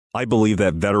I believe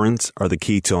that veterans are the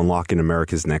key to unlocking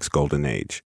America's next golden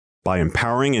age. By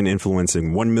empowering and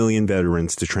influencing 1 million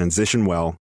veterans to transition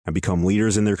well and become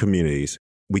leaders in their communities,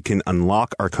 we can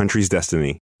unlock our country's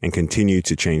destiny and continue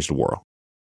to change the world.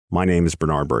 My name is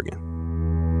Bernard Bergen.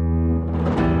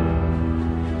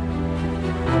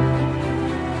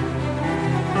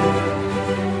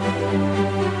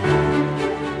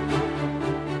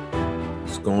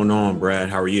 What's going on, Brad?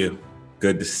 How are you?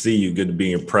 Good to see you. Good to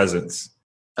be in your presence.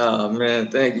 Oh,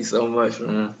 man. Thank you so much,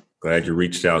 man. Glad you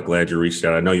reached out.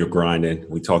 I know you're grinding.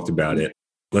 We talked about it.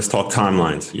 Let's talk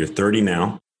timelines. You're 30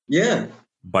 now. Yeah.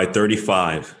 By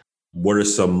 35, what are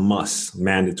some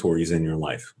mandatories in your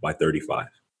life by 35?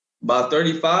 By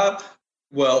 35?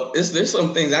 Well, there's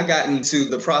some things I got into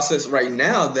the process right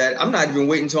now that I'm not even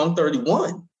waiting until I'm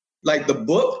 31. Like the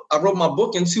book, I wrote my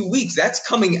book in 2 weeks. That's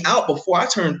coming out before I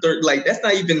turn 30. Like, that's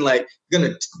not even like going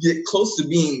to get close to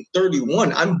being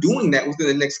 31. I'm doing that within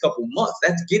the next couple of months.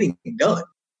 That's getting done.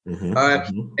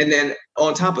 Mm-hmm. And then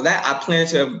on top of that, I plan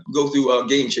to go through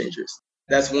Game Changers.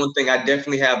 That's one thing I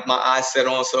definitely have my eyes set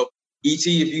on. So ET,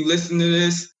 if you listen to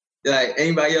this, like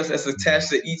anybody else that's attached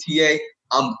to ETA,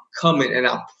 I'm coming, and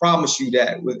I promise you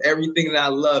that with everything that I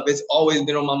love, it's always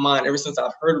been on my mind ever since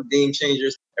I've heard of Game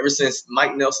Changers, ever since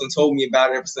Mike Nelson told me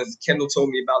about it, ever since Kendall told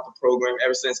me about the program,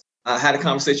 ever since I had a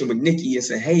conversation with Nikki and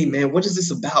said, hey, man, what is this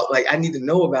about? Like, I need to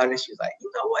know about it. And she was like, you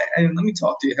know what? And let me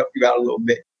talk to you, help you out a little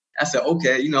bit. I said,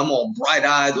 okay, I'm all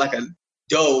bright-eyed like a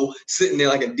doe, sitting there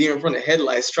like a deer in front of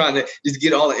headlights, trying to just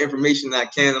get all the information that I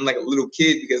can. I'm like a little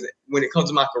kid, because when it comes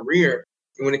to my career,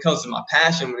 and when it comes to my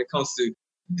passion, when it comes to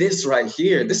this right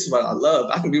here, this is what I love.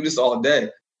 I can do this all day.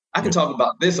 I can talk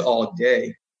about this all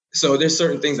day. So there's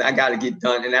certain things that I got to get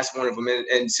done, and that's one of them.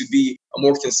 And to be a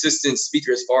more consistent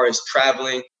speaker as far as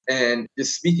traveling and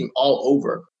just speaking all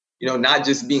over, not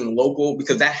just being local,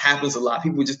 because that happens a lot.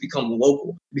 People just become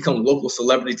local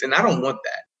celebrities, and I don't want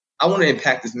that. I want to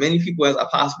impact as many people as I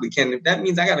possibly can. If that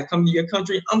means I got to come to your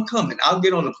country, I'm coming. I'll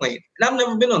get on the plane. And I've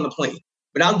never been on the plane,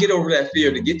 but I'll get over that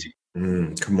fear to get to you.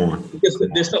 Come on. Because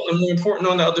there's something more important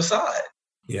on the other side.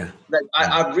 Yeah. Like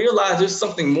I realize there's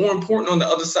something more important on the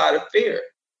other side of fear.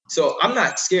 So I'm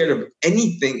not scared of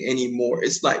anything anymore.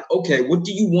 It's like, okay, what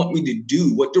do you want me to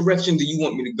do? What direction do you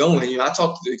want me to go in? I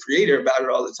talk to the creator about it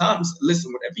all the time. So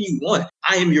listen, whatever you want,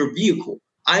 I am your vehicle.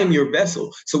 I am your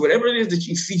vessel. So whatever it is that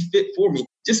you see fit for me,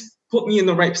 just put me in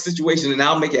the right situation and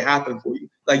I'll make it happen for you.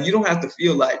 Like, you don't have to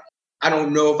feel like, I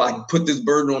don't know if I can put this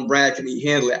burden on Brad. Can he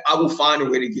handle it? I will find a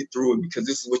way to get through it, because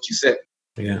this is what you said.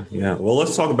 Yeah. Well,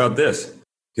 let's talk about this,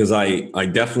 because I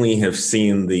definitely have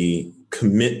seen the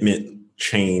commitment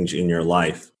change in your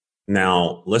life.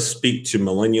 Now, let's speak to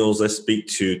millennials. Let's speak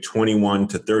to 21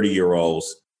 to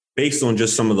 30-year-olds based on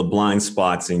just some of the blind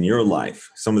spots in your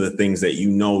life, some of the things that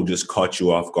just caught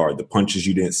you off guard, the punches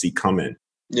you didn't see coming.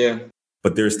 Yeah.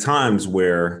 But there's times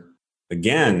where,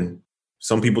 again,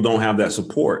 some people don't have that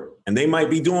support. And they might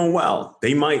be doing well.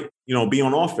 They might, be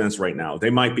on offense right now.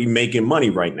 They might be making money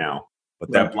right now.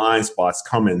 But that blind spot's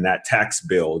coming, that tax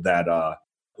bill, that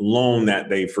loan that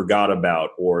they forgot about,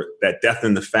 or that death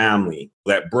in the family,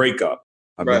 that breakup.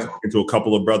 I've been talking to a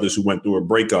couple of brothers who went through a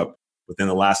breakup within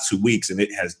the last 2 weeks, and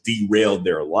it has derailed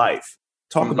their life.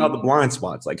 Talk about the blind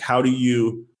spots. Like, how do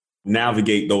you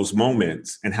navigate those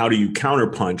moments, and how do you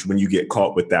counterpunch when you get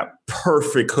caught with that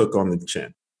perfect hook on the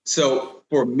chin? So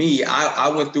for me, I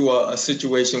went through a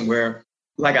situation where,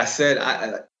 like I said,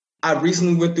 I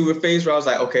recently went through a phase where I was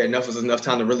like, okay, enough is enough,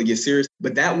 time to really get serious.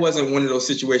 But that wasn't one of those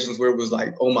situations where it was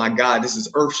like, oh my God, this is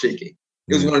earth shaking.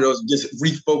 It was one of those just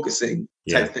refocusing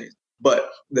type things. But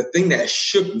the thing that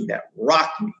shook me, that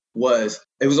rocked me,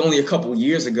 it was only a couple of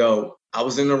years ago. I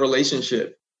was in a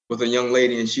relationship with a young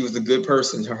lady, and she was a good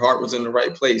person. Her heart was in the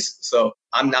right place. So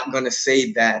I'm not going to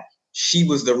say that she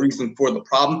was the reason for the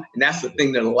problem. And that's the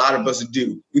thing that a lot of us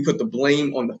do. We put the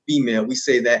blame on the female. We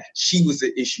say that she was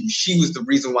the issue. She was the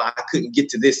reason why I couldn't get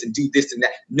to this and do this and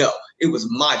that. No, it was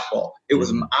my fault. I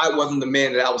wasn't the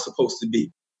man that I was supposed to be.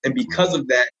 And because of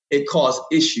that, it caused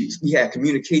issues. We had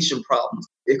communication problems.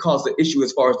 It caused the issue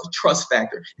as far as the trust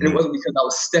factor. And it wasn't because I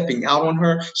was stepping out on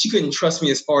her. She couldn't trust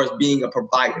me as far as being a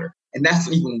provider. And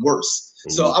that's even worse.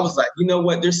 So I was like, you know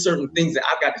what? There's certain things that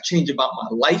I've got to change about my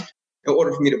life in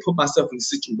order for me to put myself in the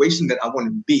situation that I want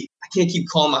to be. I can't keep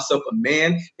calling myself a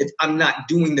man if I'm not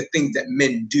doing the things that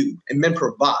men do and men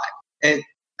provide. And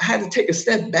I had to take a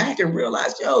step back and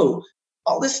realize,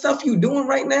 all this stuff you doing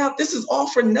right now, this is all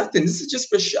for nothing. This is just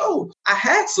for show. I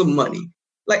had some money.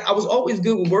 Like, I was always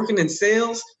good with working in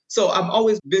sales. So I've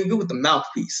always been good with the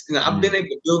mouthpiece. You know, I've been able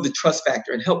to build the trust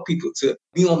factor and help people to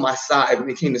be on my side when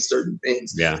it came to certain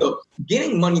things. Yeah. So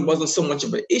getting money wasn't so much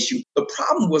of an issue. The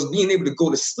problem was being able to go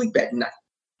to sleep at night.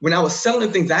 When I was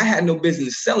selling things I had no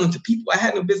business selling to people I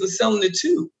had no business selling it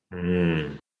to.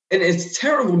 And it's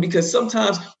terrible because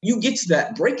sometimes you get to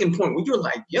that breaking point where you're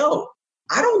like, yo,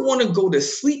 I don't want to go to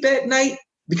sleep at night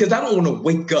because I don't want to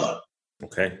wake up.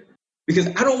 Okay. Because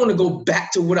I don't want to go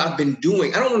back to what I've been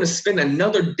doing. I don't want to spend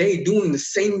another day doing the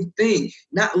same thing,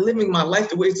 not living my life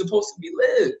the way it's supposed to be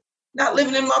lived, not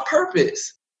living in my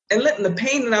purpose, and letting the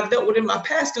pain that I've dealt with in my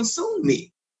past consume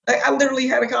me. Like, I literally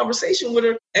had a conversation with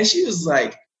her, and she was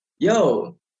like,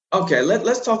 yo, okay,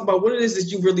 let's talk about what it is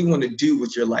that you really want to do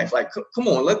with your life. Like, come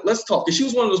on, let's talk. Because she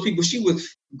was one of those people, she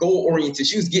was goal-oriented.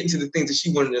 She was getting to the things that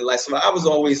she wanted in life. So I was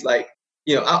always like,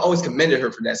 you know, I always commended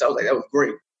her for that. So I was like, that was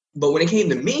great. But when it came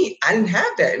to me, I didn't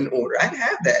have that in order. I didn't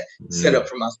have that set up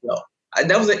for myself.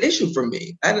 That was an issue for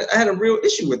me. I had a real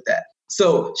issue with that.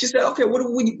 So she said, okay, what are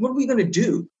we going to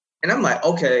do? And I'm like,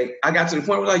 okay. I got to the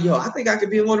point where like, yo, I think I could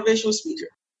be a motivational speaker.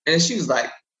 And she was like,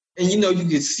 and you know, you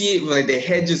could see it, like their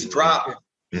head just drop.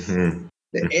 The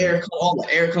air, all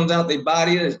the air comes out their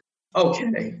body.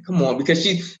 Okay, come on.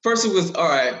 Because first it was, all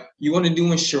right, you want to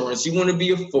do insurance. You want to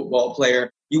be a football player.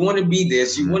 You want to be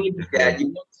this. You want to be that. You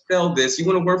want to sell this. You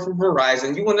want to work for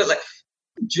Verizon. You want to, like,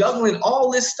 juggling all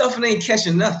this stuff and ain't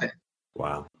catching nothing.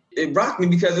 Wow. It rocked me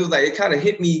because it was like, it kind of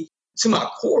hit me to my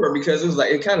core because it was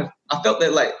like, I felt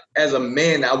that like as a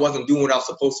man, I wasn't doing what I was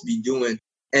supposed to be doing.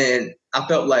 And I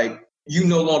felt like you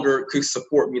no longer could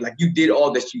support me. Like, you did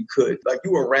all that you could. Like,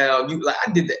 you were around.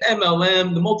 I did the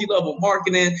MLM, the multi-level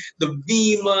marketing, the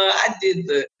Vima. I did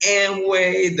the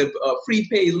Amway, the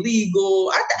prepaid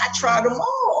legal. I tried them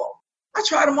all. I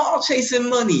tried them all chasing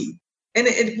money. And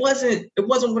it wasn't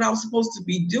what I was supposed to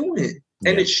be doing.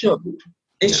 And it showed.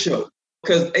 It showed.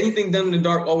 Because anything done in the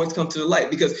dark always comes to the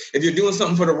light. Because if you're doing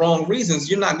something for the wrong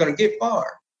reasons, you're not going to get far.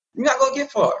 You're not going to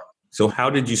get far. So how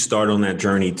did you start on that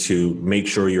journey to make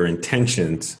sure your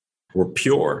intentions were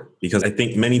pure? Because I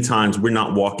think many times we're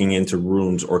not walking into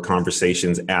rooms or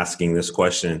conversations asking this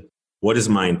question: what is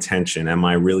my intention? Am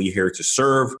I really here to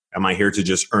serve? Am I here to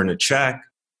just earn a check?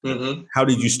 How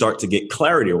did you start to get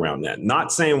clarity around that?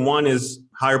 Not saying one is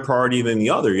higher priority than the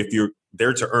other. If you're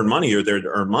there to earn money, you're there to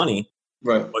earn money.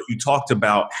 Right. But you talked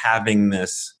about having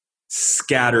this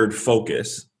scattered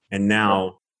focus, and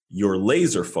now you're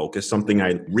laser focused, something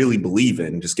I really believe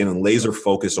in, just getting laser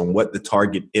focused on what the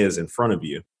target is in front of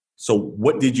you. So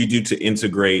what did you do to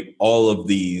integrate all of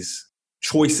these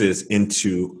choices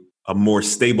into a more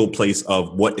stable place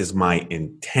of what is my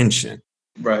intention?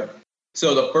 Right.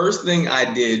 So the first thing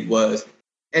I did was,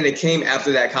 and it came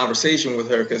after that conversation with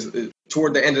her, because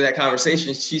toward the end of that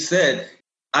conversation, she said,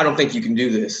 I don't think you can do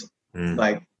this.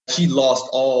 Like, she lost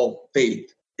all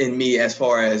faith in me as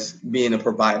far as being a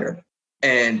provider.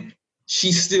 And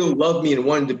she still loved me and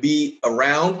wanted to be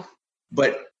around.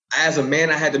 But as a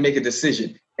man, I had to make a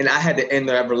decision, and I had to end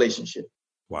that relationship.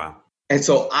 Wow. And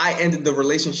so I ended the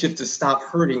relationship to stop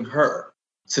hurting her,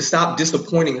 to stop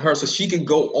disappointing her, so she could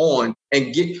go on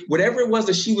and get whatever it was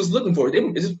that she was looking for.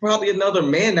 This is probably another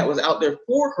man that was out there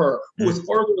for her who was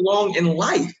further along in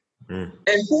life. And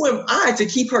who am I to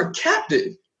keep her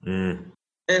captive?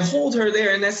 And hold her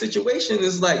there in that situation?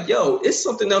 Is like, yo, it's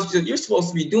something else that you're supposed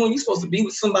to be doing. You're supposed to be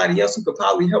with somebody else who could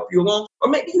probably help you along. Or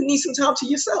maybe you need some time to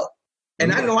yourself.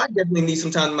 And I know I definitely need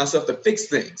some time to myself to fix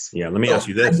things. Yeah, let me ask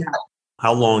you this.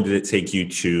 How long did it take you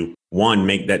to, one,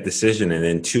 make that decision, and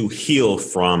then two, heal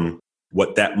from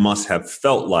what that must have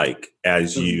felt like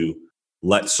as you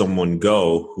let someone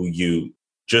go who you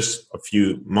just a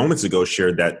few moments ago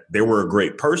shared that they were a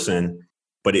great person,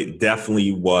 but it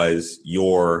definitely was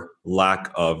your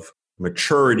lack of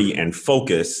maturity and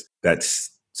focus that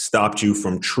stopped you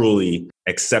from truly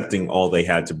accepting all they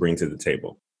had to bring to the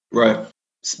table? Right.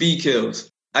 Speed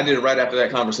kills. I did it right after that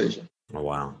conversation. Oh,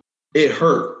 wow. It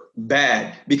hurt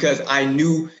bad because I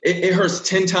knew it hurts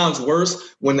 10 times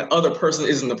worse when the other person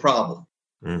isn't the problem.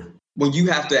 When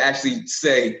you have to actually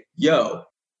say, yo,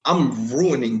 I'm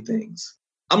ruining things.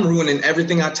 I'm ruining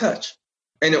everything I touch.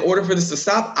 And in order for this to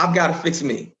stop, I've got to fix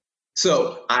me.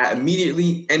 So I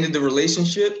immediately ended the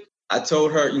relationship. I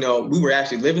told her, we were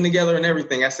actually living together and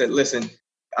everything. I said, listen,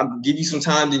 I'll give you some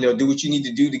time to, do what you need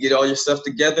to do to get all your stuff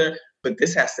together, but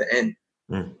this has to end.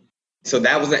 So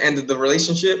that was the end of the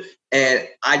relationship. And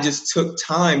I just took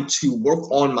time to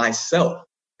work on myself.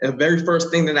 And the very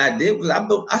first thing that I did was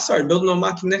I started building on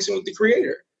my connection with the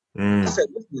Creator. I said,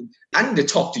 listen, I need to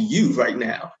talk to you right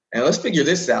now. And let's figure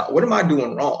this out. What am I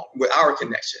doing wrong with our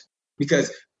connection?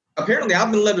 Because apparently I've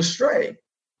been led astray.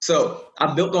 So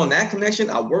I built on that connection.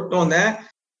 I worked on that.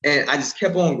 And I just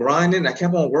kept on grinding. I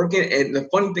kept on working. And the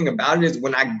funny thing about it is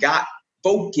when I got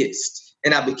focused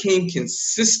and I became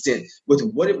consistent with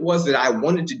what it was that I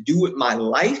wanted to do with my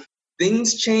life,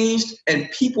 things changed and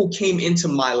people came into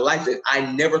my life that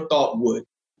I never thought would.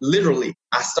 Literally,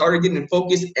 I started getting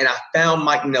focused and I found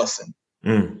Mike Nelson.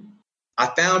 I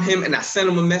found him and I sent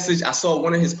him a message. I saw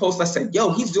one of his posts. I said,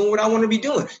 yo, he's doing what I want to be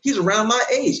doing. He's around my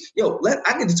age. Yo,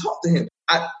 I need to talk to him.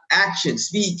 Action,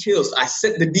 speed kills. I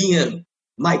sent the DM.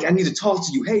 Mike, I need to talk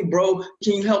to you. Hey, bro,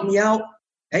 can you help me out?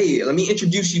 Hey, let me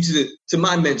introduce you to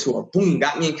my mentor. Boom,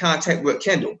 got me in contact with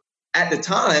Kendall. At the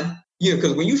time,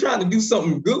 because when you're trying to do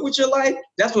something good with your life,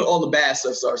 that's when all the bad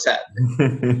stuff starts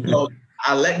happening. So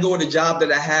I let go of the job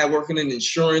that I had working in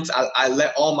insurance. I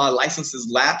let all my licenses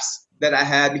lapse that I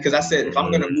had because I said, if I'm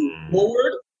going to move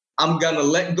forward, I'm going to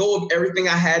let go of everything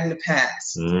I had in the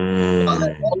past. I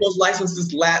let all those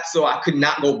licenses lapse so I could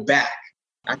not go back.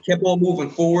 I kept on moving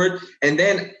forward. And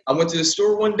then I went to the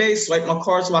store one day, swiped my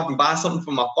card so I can buy something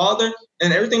for my father,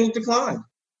 and everything was declined.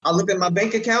 I looked at my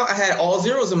bank account. I had all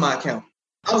zeros in my account.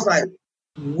 I was like,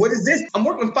 what is this? I'm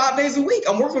working 5 days a week.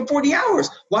 I'm working 40 hours.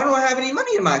 Why don't I have any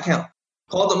money in my account?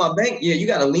 Called up my bank. Yeah, you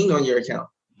got a lien on your account.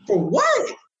 For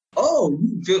what? Oh,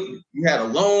 you had a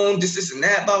loan, this, and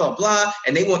that, blah, blah, blah.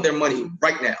 And they want their money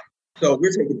right now. So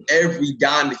we're taking every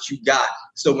dime that you got.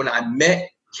 So when I met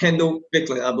Kendall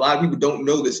Ficklin, a lot of people don't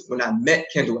know this. When I met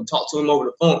Kendall and talked to him over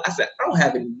the phone, I said, I don't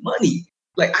have any money.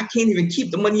 Like, I can't even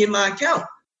keep the money in my account.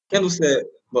 Kendall said,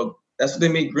 well, that's what they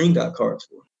make green dot cards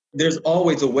for. There's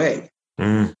always a way.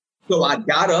 So I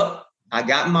got up, I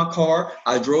got in my car,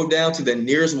 I drove down to the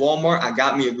nearest Walmart, I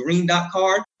got me a green dot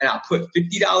card, and I put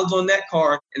 $50 on that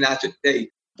card, and I said, hey,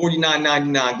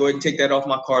 $49.99, go ahead and take that off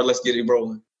my card, let's get it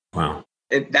rolling. Wow.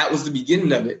 And that was the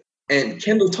beginning of it. And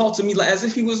Kendall talked to me like as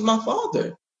if he was my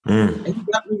father. And he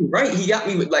got me right. He got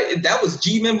me with that was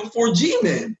G-Men before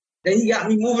G-Men. And he got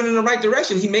me moving in the right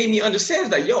direction. He made me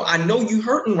understand like, yo, I know you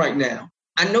hurting right now.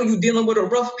 I know you dealing with a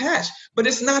rough patch, but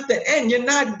it's not the end. You're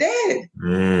not dead.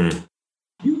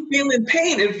 You feeling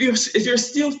pain. If you're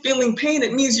still feeling pain,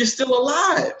 it means you're still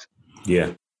alive.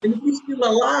 Yeah. And if you're still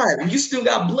alive, if you still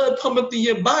got blood pumping through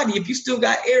your body, if you still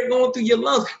got air going through your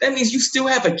lungs, that means you still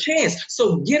have a chance.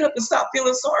 So get up and stop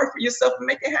feeling sorry for yourself and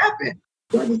make it happen.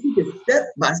 So I just took it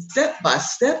step by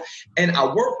step, and I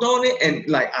worked on it. And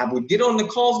like I would get on the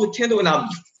calls with Kendall, and I'd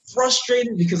be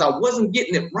frustrated because I wasn't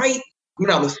getting it right when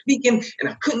I was speaking, and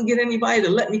I couldn't get anybody to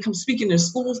let me come speak in their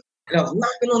schools. And I was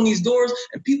knocking on these doors,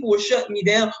 and people were shutting me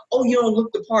down. Oh, you don't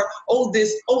look the part. Oh,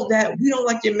 this, oh, that. We don't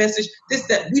like your message. This,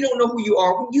 that. We don't know who you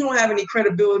are. You don't have any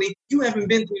credibility. You haven't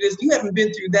been through this. You haven't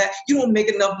been through that. You don't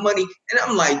make enough money. And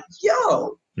I'm like,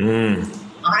 yo,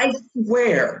 I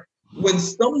swear, when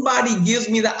somebody gives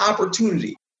me the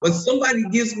opportunity, when somebody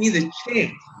gives me the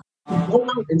chance to go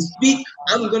out and speak,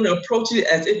 I'm going to approach it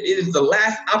as if it is the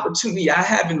last opportunity I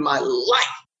have in my life.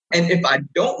 And if I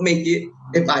don't make it,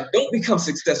 if I don't become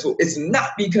successful, it's not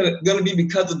going to be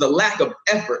because of the lack of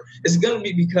effort. It's going to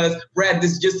be because, Brad,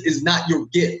 this just is not your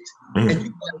gift. And you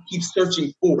got to keep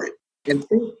searching for it. And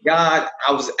thank God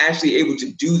I was actually able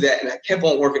to do that. And I kept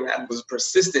on working. I was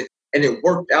persistent. And it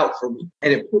worked out for me.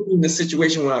 And it put me in the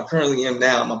situation where I currently am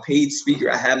now. I'm a paid speaker.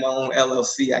 I have my own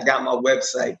LLC. I got my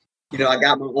website. I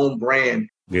got my own brand.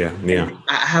 Yeah.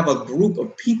 I have a group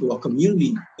of people, a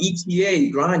community,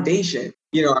 ETA, Grindation.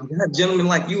 I got gentlemen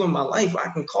like you in my life. I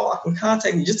can call, I can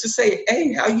contact you just to say,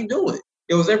 hey, how you doing?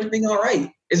 Is everything all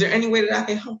right? Is there any way that I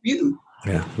can help you?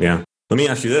 Yeah. Let me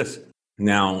ask you this.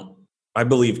 Now, I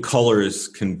believe colors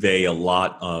convey a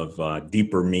lot of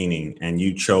deeper meaning, and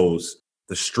you chose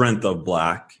the strength of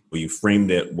black. You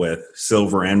framed it with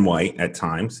silver and white at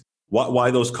times. Why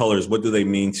those colors? What do they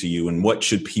mean to you? And what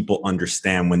should people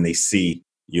understand when they see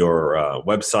your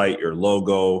website, your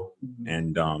logo,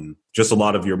 and just a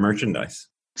lot of your merchandise?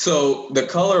 So the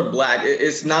color black,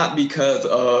 it's not because,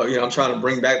 I'm trying to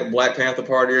bring back the Black Panther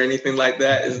Party or anything like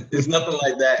that. It's nothing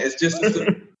like that. It's just,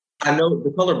 I know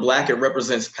the color black, it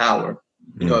represents power.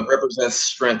 It represents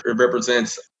strength. It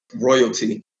represents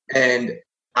royalty. And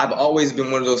I've always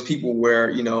been one of those people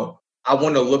where, I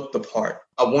want to look the part.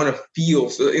 I want to feel.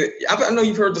 So I know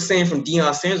you've heard the saying from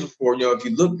Deion Sanders before, if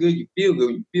you look good, you feel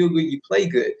good. You feel good, you play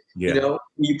good. Yeah. When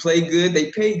you play good,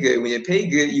 they pay good. When you pay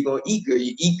good, you're going to eat good.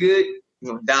 You eat good,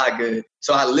 you're going to die good.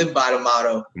 So I live by the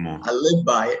motto. I live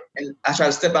by it. And I try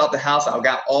to step out the house. I've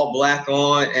got all black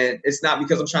on. And it's not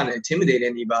because I'm trying to intimidate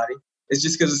anybody. It's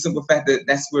just because of the simple fact that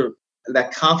that's where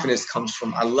that confidence comes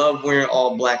from. I love wearing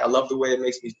all black. I love the way it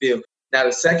makes me feel. Now,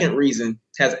 the second reason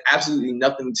has absolutely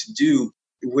nothing to do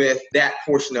with that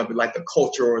portion of it, like the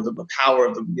culture or the power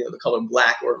of the color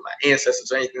black or my ancestors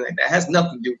or anything like that. It has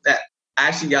nothing to do with that. I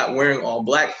actually got wearing all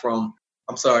black from,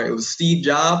 it was Steve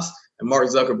Jobs and Mark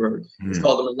Zuckerberg. It's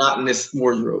called the Monotonous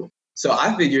Wardrobe. So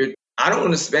I figured I don't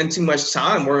want to spend too much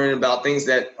time worrying about things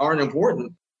that aren't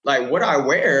important. Like what I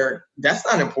wear, that's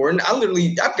not important.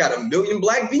 I've got a million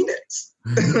black V-necks.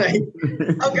 Like,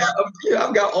 I've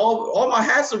got all my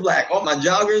hats are black. All my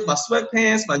joggers, my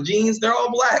sweatpants, my jeans, they're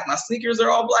all black. My sneakers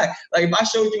are all black. Like if I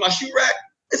showed you my shoe rack,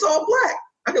 it's all black.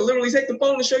 I could literally take the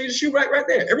phone and show you the shoe rack right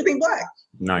there. Everything black.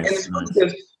 Nice. And it's funny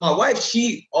because my wife,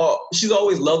 she's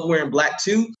always loved wearing black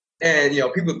too. And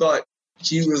people thought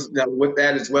she was with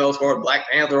that as well, as far as Black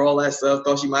Panther, all that stuff.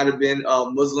 Thought she might have been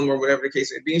Muslim or whatever the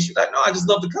case may be. And she's like, no, I just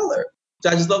love the color.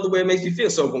 I just love the way it makes me feel.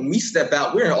 So when we step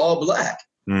out, we're in all black.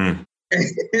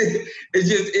 It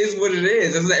just is what it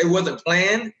is. It wasn't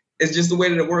planned. It's just the way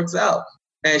that it works out.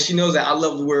 And she knows that I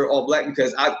love to wear all black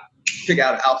because I pick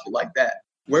out an outfit like that.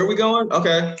 Where are we going?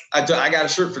 Okay, I got a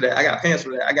shirt for that. I got pants for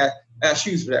that. I got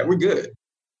shoes for that. We're good.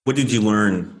 What did you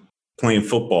learn playing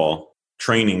football,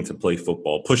 training to play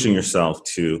football, pushing yourself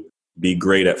to be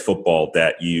great at football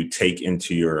that you take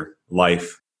into your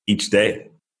life each day?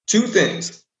 Two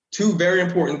things, two very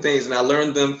important things. And I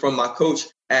learned them from my coach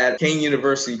at Kane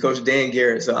University, Coach Dan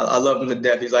Garrett. So I love him to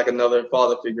death. He's like another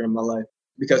father figure in my life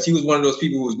because he was one of those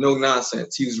people who was no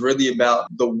nonsense. He was really about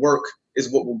the work is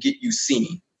what will get you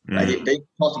seen. Like they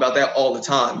talked about that all the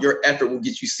time. Your effort will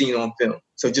get you seen on film.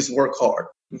 So just work hard.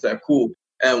 It's like, cool.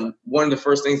 And one of the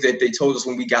first things that they told us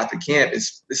when we got to camp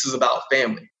is this is about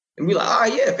family. And we're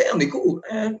like, yeah, family, cool.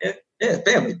 Yeah,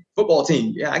 family, football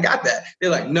team. Yeah, I got that.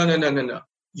 They're like, no.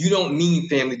 You don't mean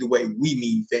family the way we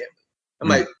mean family. I'm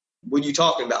like, what are you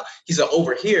talking about? He said,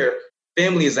 over here,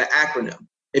 family is an acronym.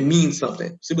 It means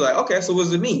something. So be like, okay, so what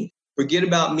does it mean? Forget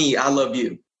about me. I love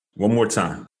you. One more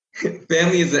time.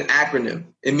 Family is an acronym.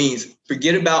 It means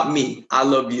forget about me. I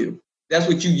love you. That's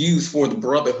what you use for the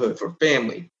brotherhood, for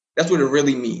family. That's what it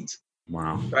really means.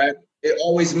 Wow. Right? It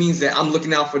always means that I'm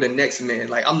looking out for the next man.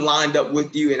 Like I'm lined up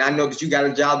with you and I know that you got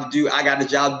a job to do. I got a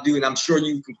job to do. And I'm sure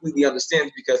you completely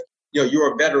understand because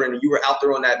you're a veteran and you were out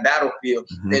there on that battlefield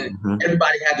and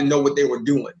everybody had to know what they were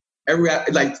doing.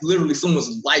 Literally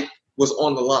someone's life was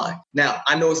on the line. Now,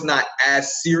 I know it's not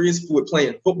as serious with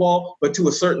playing football, but to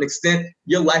a certain extent,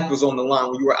 your life was on the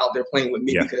line when you were out there playing with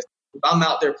me because if I'm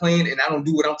out there playing and I don't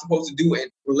do what I'm supposed to do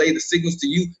and relay the signals to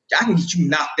you, I can get you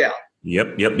knocked out.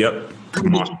 Yep. I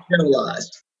can get you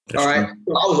paralyzed. All right.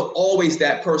 So I was always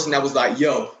that person that was like,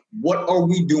 yo, what are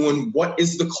we doing? What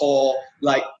is the call?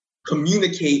 Like,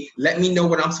 communicate. Let me know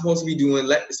what I'm supposed to be doing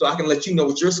so I can let you know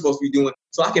what you're supposed to be doing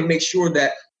so I can make sure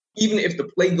that even if the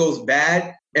play goes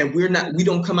bad and we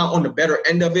don't come out on the better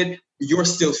end of it, you're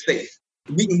still safe.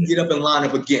 We can get up and line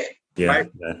up again. Yeah.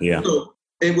 Right? Yeah. So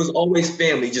it was always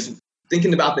family, just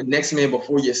thinking about the next man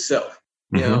before yourself.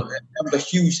 That was a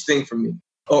huge thing for me.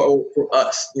 Or for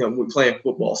us, we're playing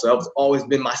football. So that's always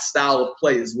been my style of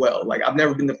play as well. Like I've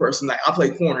never been the person, like I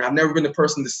play corner. I've never been the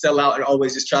person to sell out and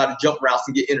always just try to jump routes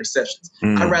and get interceptions.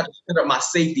 I'd rather set up my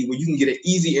safety where you can get an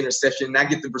easy interception and I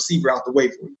get the receiver out the way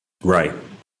for you. Right.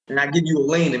 And I give you a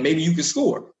lane and maybe you can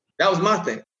score. That was my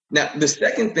thing. Now, the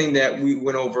second thing that we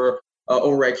went over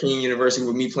at Kane University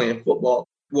with me playing football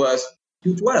was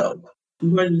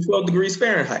 212 degrees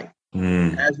Fahrenheit.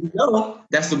 As you know,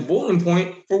 that's the boiling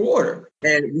point for water.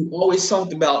 And we always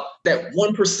talked about that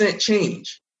 1%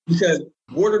 change because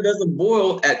water doesn't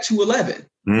boil at 211.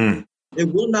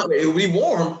 It will be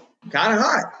warm, kind of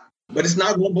hot, but it's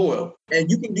not going to boil.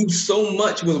 And you can do so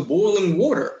much with boiling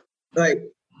water. Like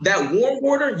that warm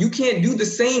water, you can't do the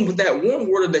same with that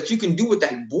warm water that you can do with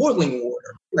that boiling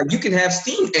water. Like you can have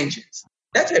steam engines.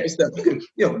 That type of stuff. You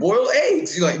can, boil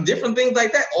eggs, like different things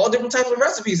like that. All different types of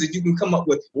recipes that you can come up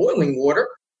with. Boiling water.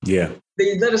 Yeah.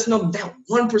 They let us know that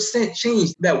 1%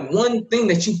 change, that one thing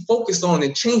that you focus on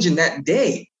and changing that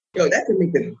day. That can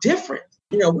make a difference.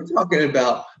 We're talking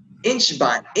about inch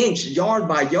by inch, yard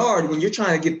by yard when you're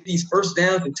trying to get these first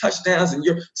downs and touchdowns and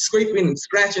you're scraping and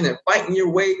scratching and fighting your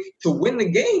way to win the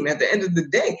game at the end of the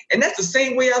day. And that's the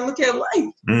same way I look at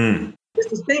life. It's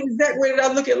the same exact way that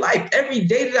I look at life. Every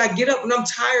day that I get up and I'm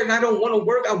tired and I don't want to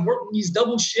work, I work these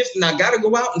double shifts and I got to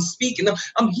go out and speak and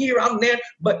I'm here, I'm there.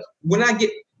 But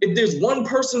if there's one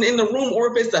person in the room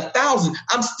or if it's 1,000,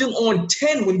 I'm still on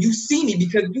 10 when you see me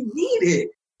because you need it.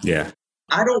 Yeah.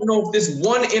 I don't know if this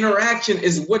one interaction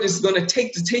is what it's going to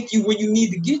take you where you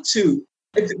need to get to.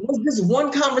 If it was this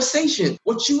one conversation,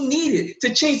 what you needed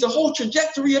to change the whole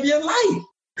trajectory of your life.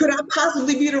 Could I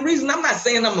possibly be the reason? I'm not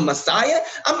saying I'm a messiah.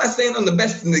 I'm not saying I'm the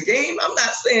best in the game. I'm not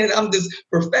saying I'm this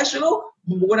professional.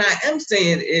 But what I am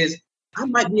saying is I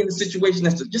might be in a situation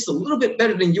that's just a little bit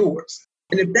better than yours.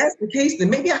 And if that's the case, then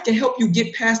maybe I can help you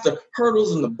get past the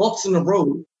hurdles and the bumps in the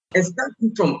road and stop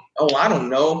you from, oh, I don't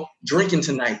know, drinking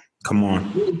tonight, Come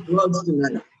on. doing drugs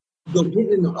tonight, go get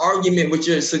in an argument with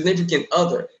your significant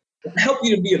other. Help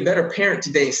you to be a better parent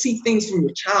today and see things from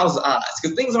your child's eyes,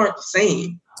 because things aren't the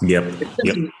same. Yep.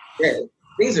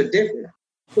 Things are different.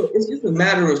 So it's just a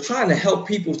matter of trying to help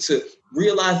people to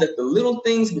realize that the little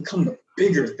things become the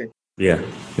bigger things. Yeah.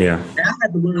 And I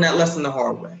had to learn that lesson the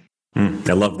hard way.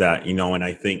 I love that, and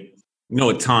I think,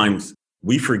 at times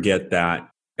we forget that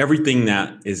everything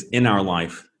that is in our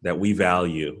life that we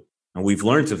value and we've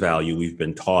learned to value, we've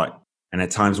been taught. And at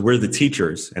times we're the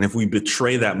teachers. And if we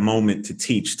betray that moment to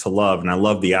teach, to love, and I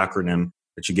love the acronym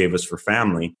that you gave us for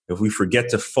family, if we forget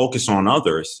to focus on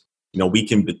others, we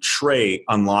can betray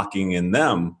unlocking in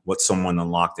them what someone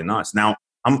unlocked in us. Now,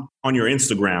 I'm on your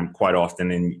Instagram quite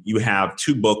often, and you have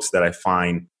 2 books that I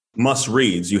find must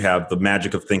reads. You have The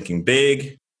Magic of Thinking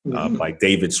Big by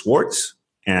David Schwartz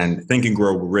and Think and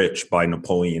Grow Rich by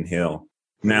Napoleon Hill.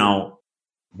 Now,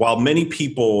 while many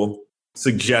people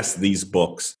suggest these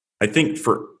books, I think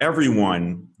for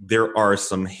everyone, there are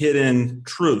some hidden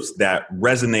truths that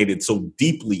resonated so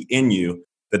deeply in you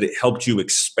that it helped you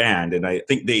expand. And I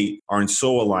think they are in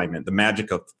soul alignment. The magic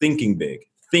of thinking big,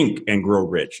 think and grow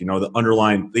rich. The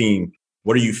underlying theme,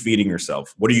 what are you feeding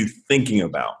yourself? What are you thinking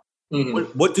about?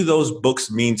 Mm-hmm. What do those books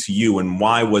mean to you, and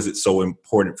why was it so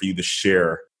important for you to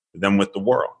share them with the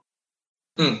world?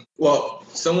 Well,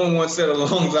 someone once said a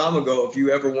long time ago, if you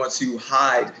ever want to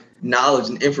hide knowledge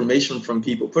and information from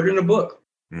people, put it in a book.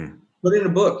 Put it in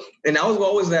a book. And I was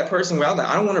always that person where I was like,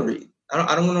 I don't want to read.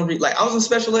 I don't want to read. Like, I was in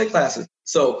special ed classes.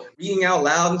 So reading out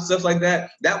loud and stuff like that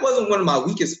wasn't one of my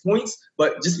weakest points.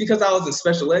 But just because I was in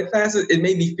special ed classes, it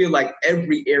made me feel like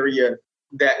every area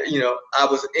that, I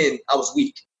was in, I was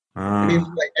weak. I mean,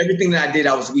 like everything that I did,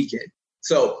 I was weak in.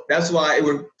 So that's why it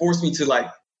would force me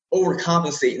to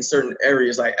overcompensate in certain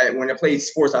areas. Like when I played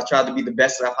sports, I tried to be the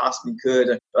best that I possibly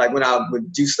could. Like when I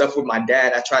would do stuff with my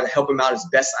dad, I tried to help him out as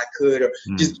best I could, or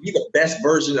just be the best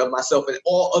version of myself in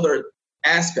all other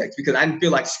aspects, because I didn't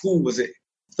feel like school was it.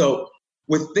 So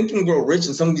with Think and Grow Rich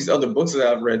and some of these other books that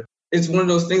I've read, it's one of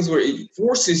those things where it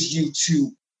forces you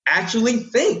to actually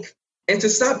think and to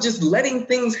stop just letting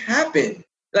things happen.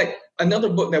 Like another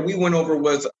book that we went over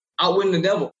was Outwitting the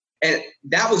Devil. And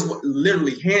that was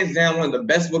literally hands down one of the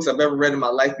best books I've ever read in my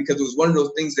life, because it was one of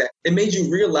those things that it made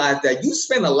you realize that you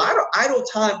spend a lot of idle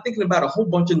time thinking about a whole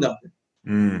bunch of nothing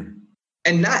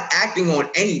and not acting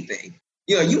on anything.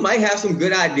 You might have some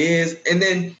good ideas and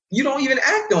then you don't even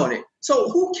act on it. So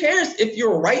who cares if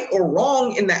you're right or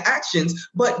wrong in the actions,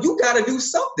 but you got to do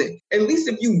something. At least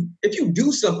if you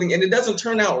do something and it doesn't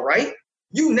turn out right,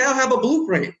 you now have a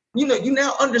blueprint. You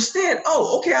now understand,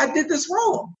 oh, okay, I did this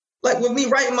wrong. Like with me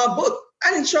writing my book,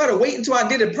 I didn't try to wait until I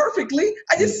did it perfectly.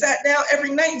 I just sat down every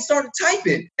night and started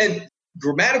typing. And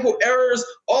grammatical errors,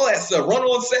 all that stuff,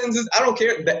 run-on sentences, I don't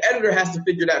care. The editor has to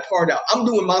figure that part out. I'm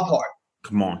doing my part.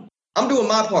 Come on. I'm doing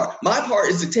my part. My part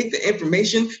is to take the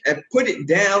information and put it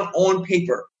down on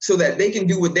paper so that they can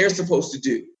do what they're supposed to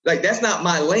do. Like, that's not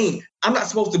my lane. I'm not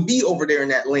supposed to be over there in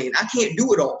that lane. I can't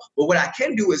do it all. But what I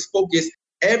can do is focus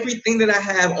everything that I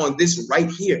have on this right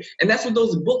here. And that's what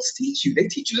those books teach you. They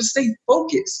teach you to stay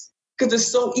focused, because it's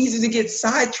so easy to get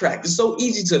sidetracked. It's so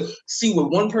easy to see what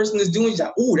one person is doing. You're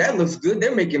like, oh, that looks good.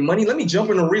 They're making money. Let me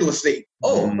jump into real estate.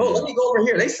 Oh, let me go over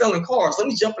here. They're selling cars. Let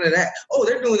me jump into that. Oh,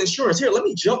 they're doing insurance. Here, let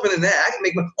me jump into that. I can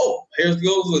make money. Oh, here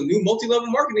goes a new multi-level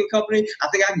marketing company. I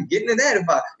think I can get into that if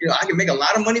I can make a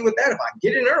lot of money with that if I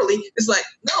get in early. It's like,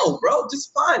 no, bro,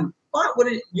 just find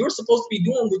what you're supposed to be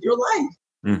doing with your life.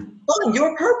 Find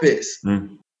your purpose.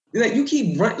 Like, you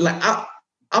keep running. Like,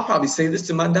 I'll probably say this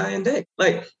to my dying day.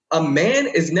 Like, a man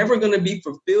is never going to be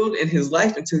fulfilled in his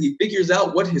life until he figures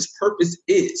out what his purpose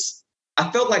is.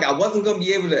 I felt like I wasn't going to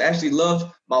be able to actually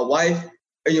love my wife,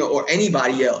 or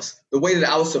anybody else the way that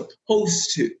I was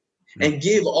supposed to, and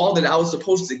give all that I was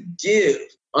supposed to give,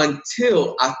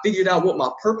 until I figured out what my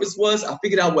purpose was. I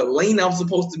figured out what lane I was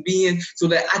supposed to be in, so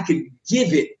that I could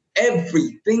give it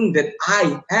everything that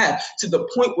I have, to the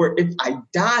point where if I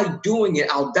die doing it,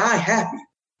 I'll die happy.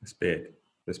 That's big.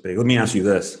 That's big. Let me ask you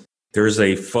this. There's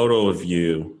a photo of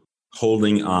you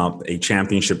holding up a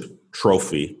championship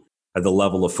trophy at the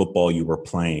level of football you were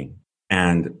playing.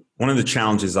 And one of the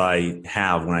challenges I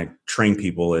have when I train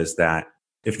people is that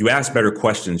if you ask better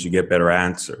questions, you get better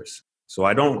answers. So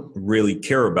I don't really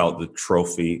care about the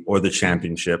trophy or the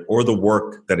championship or the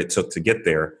work that it took to get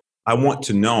there. I want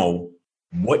to know,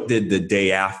 what did the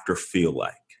day after feel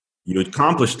like? You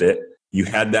accomplished it. You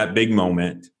had that big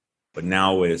moment, but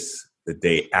now is the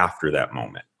day after that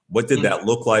moment. What did that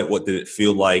look like? What did it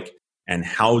feel like? And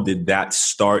how did that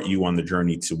start you on the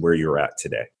journey to where you're at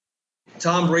today?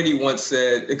 Tom Brady once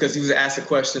said, because he was asked a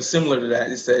question similar to that,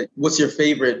 he said, what's your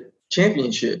favorite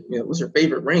championship? What's your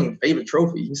favorite ring, favorite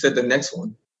trophy? He said the next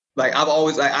one. Like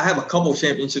I have a couple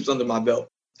championships under my belt,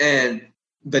 and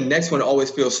the next one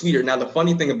always feels sweeter. Now, the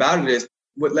funny thing about it is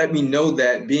what let me know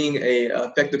that being a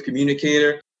effective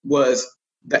communicator was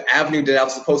the avenue that I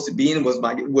was supposed to be in, was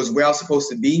where I was supposed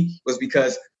to be, was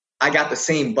because I got the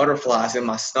same butterflies in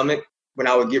my stomach when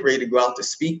I would get ready to go out to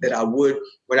speak that I would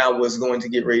when I was going to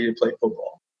get ready to play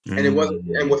football. And it wasn't,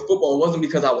 and with football, it wasn't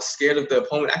because I was scared of the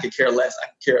opponent. I could care less. I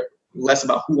could care less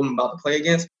about who I'm about to play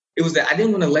against. It was that I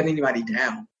didn't want to let anybody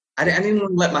down. I didn't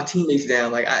want to let my teammates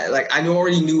down. I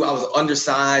already knew I was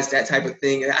undersized, that type of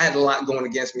thing. And I had a lot going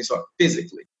against me, so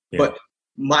physically. Yeah. But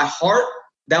my heart,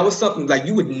 that was something like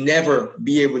you would never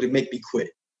be able to make me quit.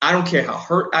 I don't care how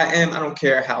hurt I am. I don't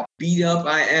care how beat up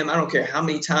I am. I don't care how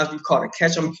many times we've caught a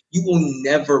catch. You will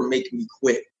never make me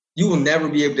quit. You will never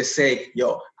be able to say,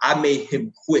 yo, I made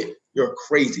him quit. You're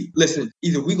crazy. Listen,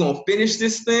 either we're going to finish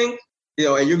this thing,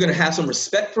 and you're going to have some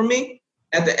respect for me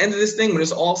at the end of this thing when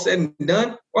it's all said and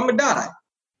done, or I'm going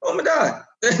to die.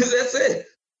 That's it.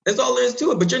 That's all there is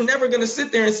to it. But you're never going to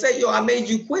sit there and say, yo, I made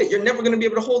you quit. You're never going to be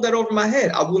able to hold that over my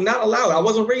head. I will not allow it. I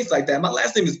wasn't raised like that. My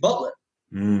last name is Butler.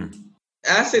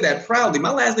 And I say that proudly.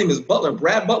 My last name is Butler,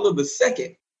 Brad Butler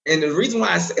II. And the reason why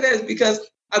I say that is because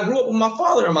I grew up with my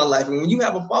father in my life. And when you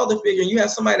have a father figure and you have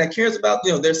somebody that cares about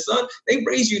their son, they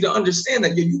raise you to understand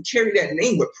that you carry that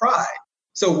name with pride.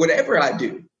 So whatever I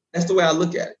do, that's the way I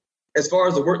look at it. As far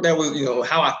as the work that was,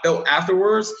 how I felt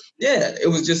afterwards, it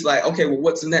was just like, okay, well,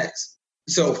 what's next?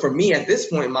 So for me at this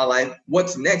point in my life,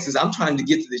 what's next is I'm trying to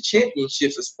get to the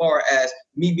championships as far as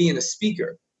me being a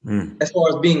speaker, as far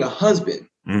as being a husband.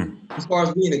 As far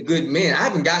as being a good man, I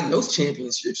haven't gotten those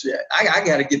championships yet. I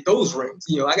got to get those rings.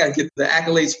 I got to get the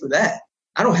accolades for that.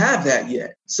 I don't have that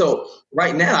yet. So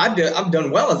right now, I've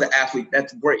done well as an athlete.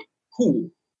 That's great, cool.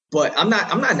 But I'm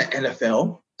not in the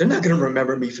NFL. They're not going to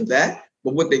remember me for that.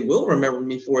 But what they will remember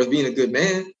me for is being a good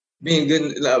man, being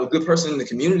a good person in the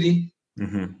community,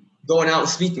 going out and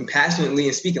speaking passionately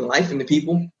and speaking life into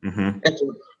people. And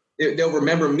they'll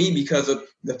remember me because of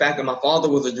the fact that my father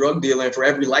was a drug dealer, and for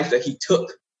every life that he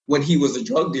took when he was a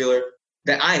drug dealer,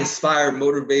 that I inspired,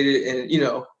 motivated,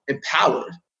 and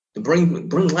empowered to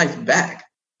bring life back.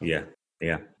 Yeah.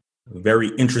 Very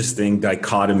interesting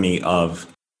dichotomy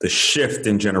of the shift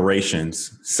in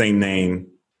generations. Same name,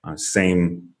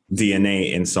 same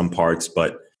DNA in some parts,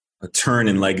 but a turn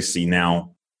in legacy.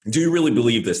 Now, do you really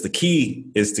believe this? The key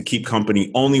is to keep company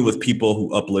only with people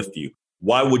who uplift you.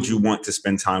 Why would you want to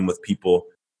spend time with people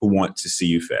who want to see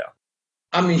you fail?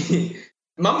 I mean,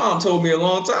 my mom told me a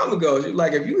long time ago, she's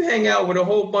like, if you hang out with a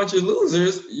whole bunch of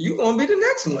losers, you're going to be the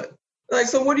next one. Like,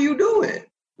 so what are you doing?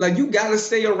 Like, you got to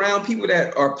stay around people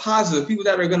that are positive, people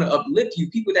that are going to uplift you,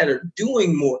 people that are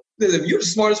doing more. Because if you're the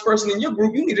smartest person in your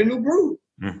group, you need a new group.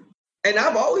 And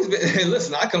I've always been, hey,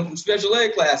 listen, I come from special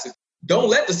ed classes. Don't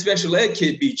let the special ed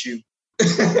kid beat you.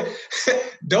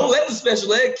 Don't let the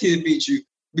special ed kid beat you.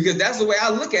 Because that's the way I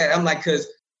look at it. I'm like, because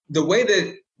the way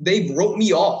that they wrote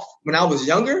me off when I was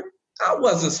younger, I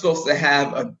wasn't supposed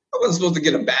to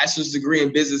get a bachelor's degree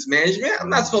in business management. I'm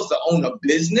not supposed to own a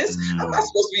business. I'm not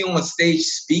supposed to be on stage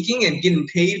speaking and getting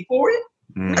paid for it.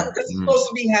 That's supposed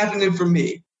to be happening for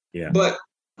me. Yeah. But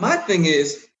my thing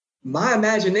is, my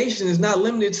imagination is not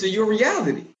limited to your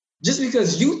reality. Just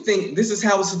because you think this is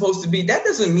how it's supposed to be, that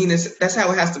doesn't mean that's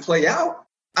how it has to play out.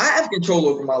 I have control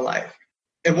over my life.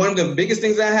 And one of the biggest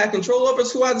things I have control over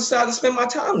is who I decide to spend my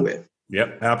time with.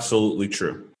 Yep, absolutely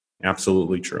true.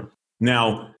 Absolutely true.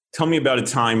 Now, tell me about a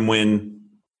time when,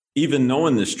 even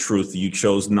knowing this truth, you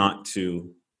chose not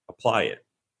to apply it.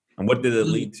 And what did it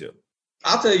lead to?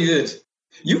 I'll tell you this.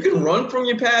 You can run from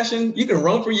your passion. You can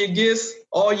run from your gifts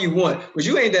all you want, but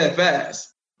you ain't that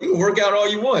fast. You can work out all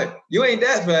you want. You ain't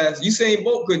that fast. Usain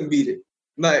Bolt couldn't beat it.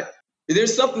 Like, if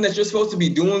there's something that you're supposed to be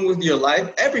doing with your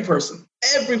life, every person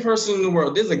in the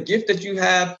world, there's a gift that you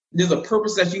have. There's a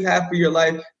purpose that you have for your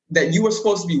life that you are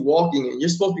supposed to be walking in. You're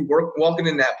supposed to be walking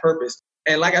in that purpose.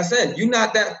 And like I said, you're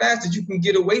not that fast that you can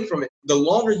get away from it. The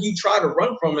longer you try to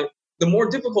run from it, the more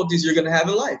difficulties you're going to have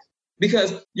in life.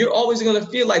 Because you're always going to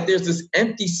feel like there's this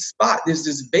empty spot, there's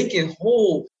this vacant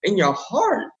hole in your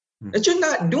heart that you're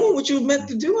not doing what you're meant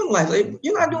to do in life. Like,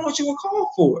 you're not doing what you were called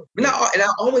for. And I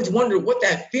always wondered what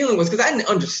that feeling was, because I didn't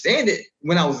understand it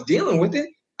when I was dealing with it.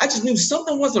 I just knew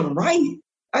something wasn't right.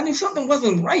 I knew something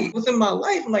wasn't right within my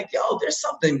life. I'm like, yo, there's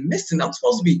something missing. I'm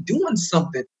supposed to be doing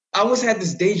something. I always had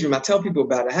this daydream. I tell people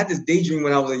about it. I had this daydream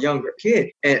when I was a younger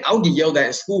kid, and I would get yelled at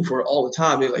in school for it all the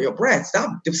time. They're like, yo, Brad, stop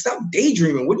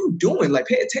daydreaming. What are you doing? Like,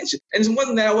 pay attention. And it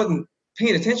wasn't that I wasn't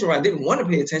paying attention or I didn't want to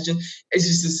pay attention. It's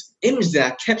just this image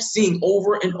that I kept seeing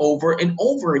over and over and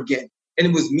over again. And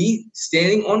it was me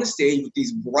standing on the stage with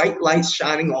these bright lights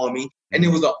shining on me. And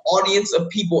there was an audience of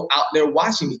people out there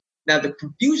watching me. Now, the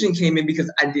confusion came in because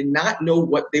I did not know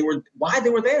why they were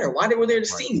there to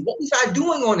see me. What was I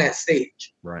doing on that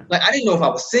stage? Right. Like, I didn't know if I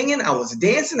was singing, I was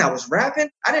dancing, I was rapping.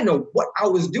 I didn't know what I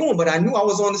was doing, but I knew I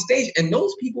was on the stage. And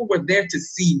those people were there to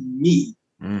see me.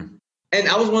 Mm. And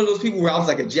I was one of those people where I was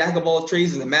like a jack of all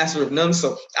trades and a master of none.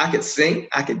 So I could sing,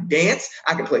 I could dance,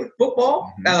 I could play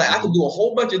football. I could do a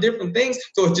whole bunch of different things.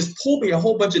 So it just pulled me a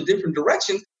whole bunch of different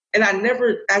directions. And I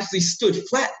never actually stood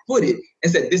flat-footed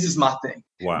and said, this is my thing.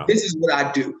 Wow. This is what I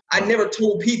do. I never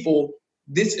told people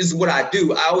this is what I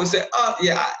do. I always said,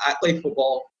 I play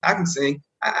football. I can sing.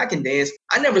 I can dance.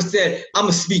 I never said I'm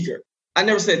a speaker. I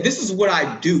never said this is what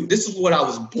I do. This is what I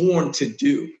was born to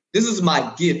do. This is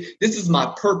my gift. This is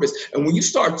my purpose. And when you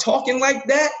start talking like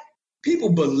that, people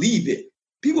believe it.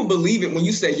 People believe it when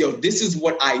you say, yo, this is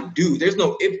what I do. There's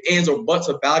no ifs, ands, or buts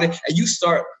about it. And you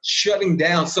start shutting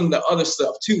down some of the other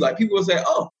stuff too. Like people will say,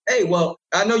 oh, hey, well,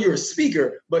 I know you're a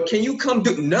speaker, but can you come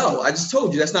do? No, I just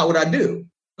told you that's not what I do.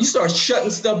 You start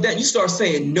shutting stuff down. You start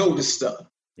saying no to stuff.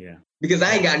 Yeah. Because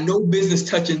I ain't got no business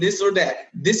touching this or that.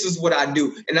 This is what I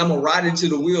do. And I'm going to ride until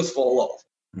the wheels fall off.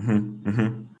 Mm-hmm.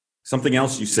 Mm-hmm. Something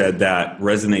else you said that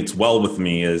resonates well with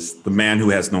me is the man who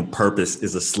has no purpose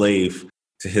is a slave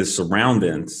to his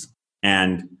surroundings.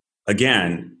 And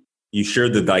again, you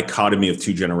shared the dichotomy of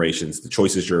two generations, the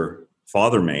choices your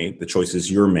father made, the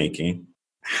choices you're making.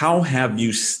 How have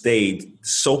you stayed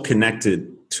so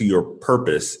connected to your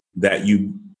purpose that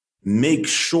you make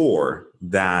sure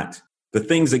that the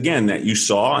things, again, that you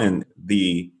saw and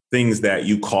the things that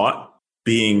you caught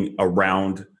being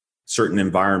around certain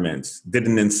environments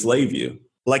didn't enslave you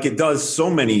like it does so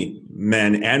many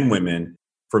men and women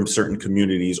from certain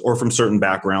communities or from certain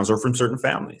backgrounds or from certain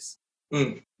families?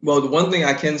 Well, the one thing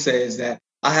I can say is that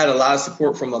I had a lot of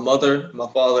support from my mother, my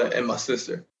father, and my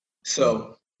sister.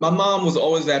 So my mom was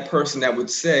always that person that would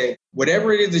say,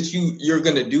 whatever it is that you're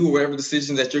going to do, or whatever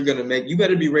decisions that you're going to make, you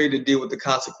better be ready to deal with the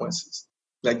consequences.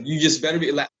 Like, you just better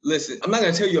be like, listen, I'm not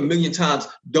going to tell you a million times,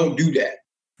 don't do that.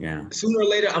 Yeah. Sooner or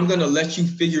later, I'm going to let you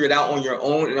figure it out on your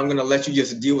own, and I'm going to let you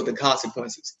just deal with the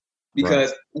consequences,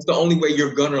 because it's the only way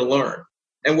you're going to learn.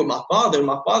 And with my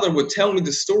father would tell me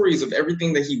the stories of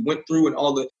everything that he went through and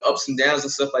all the ups and downs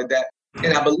and stuff like that.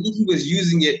 And I believe he was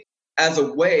using it as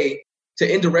a way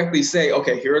to indirectly say,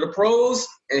 okay, here are the pros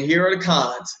and here are the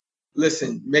cons.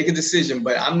 Listen, make a decision,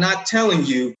 but I'm not telling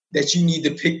you that you need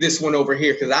to pick this one over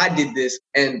here because I did this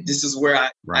and this is where I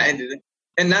ended up.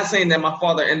 And not saying that my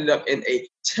father ended up in a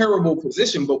terrible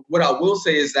position, but what I will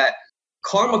say is that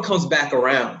karma comes back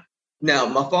around. Now,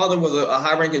 my father was a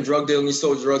high-ranking drug dealer and he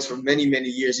sold drugs for many, many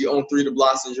years. He owned 3 of the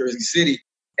blocks in Jersey City.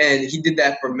 And he did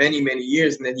that for many, many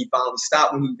years. And then he finally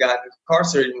stopped when he got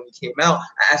incarcerated. When he came out,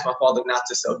 I asked my father not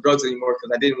to sell drugs anymore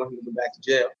because I didn't want him to go back to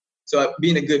jail. So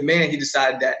being a good man, he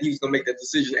decided that he was going to make that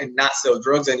decision and not sell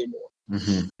drugs anymore.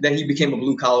 Mm-hmm. Then he became a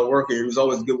blue-collar worker. He was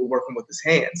always good with working with his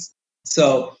hands.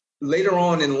 So later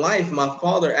on in life, my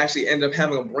father actually ended up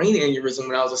having a brain aneurysm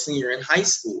when I was a senior in high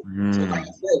school. So like I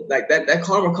said, like that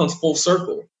karma comes full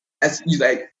circle. As you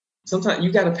like, sometimes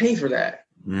you got to pay for that.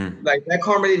 Like that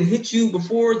karma didn't hit you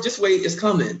before, just wait, it's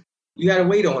coming. You got to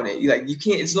wait on it. You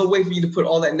can't, it's no way for you to put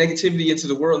all that negativity into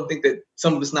the world and think that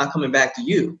some of it's not coming back to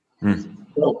you.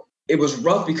 So it was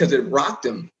rough because it rocked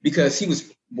him because he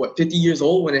was 50 years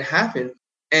old when it happened.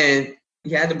 And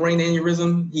he had the brain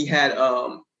aneurysm. He had,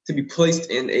 to be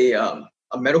placed in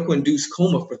a medical induced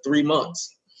coma for 3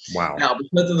 months. Wow. Now,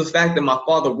 because of the fact that my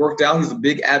father worked out, he's a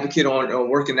big advocate on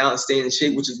working out and staying in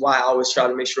shape, which is why I always try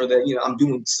to make sure that, I'm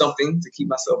doing something to keep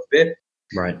myself fit.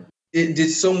 Right. It did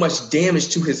so much damage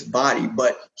to his body,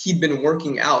 but he'd been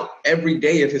working out every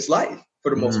day of his life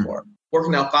for the most part,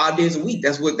 working out 5 days a week.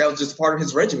 That was just part of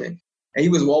his regimen. And he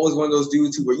was always one of those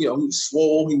dudes who were, he was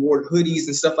swole. He wore hoodies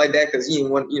and stuff like that because he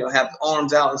didn't want, have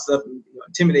arms out and stuff and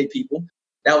intimidate people.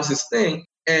 That was his thing.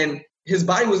 And his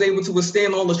body was able to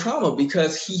withstand all the trauma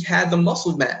because he had the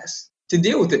muscle mass to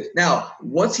deal with it. Now,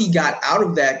 once he got out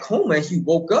of that coma, he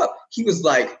woke up, he was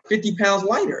like 50 pounds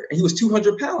lighter and he was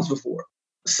 200 pounds before.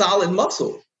 Solid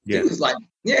muscle. Yeah. He was like,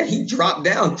 he dropped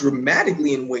down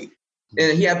dramatically in weight.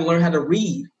 And he had to learn how to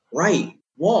read, write,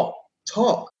 walk,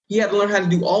 talk. He had to learn how to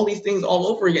do all these things all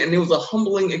over again. And it was a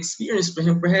humbling experience for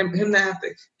him to have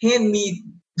to hand me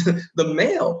the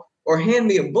mail or hand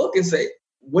me a book and say,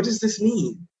 what does this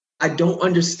mean? I don't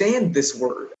understand this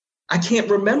word. I can't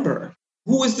remember.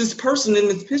 Who is this person in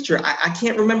this picture? I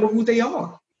can't remember who they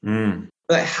are.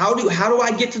 Like, how do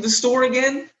I get to the store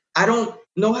again? I don't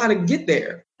know how to get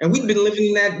there. And we'd been living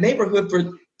in that neighborhood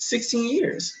for 16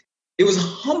 years. It was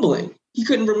humbling. He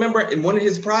couldn't remember, and one of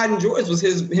his pride and joys was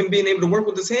him being able to work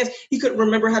with his hands. He couldn't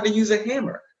remember how to use a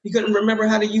hammer. He couldn't remember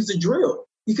how to use a drill.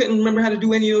 He couldn't remember how to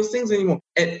do any of those things anymore.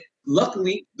 And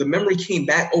luckily, the memory came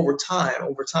back over time.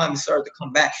 Over time, it started to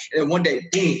come back. And then one day,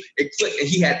 boom, it clicked, and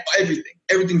he had everything.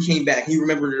 Everything came back. He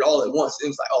remembered it all at once. It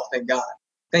was like, oh, thank God.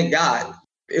 Thank God.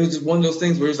 It was just one of those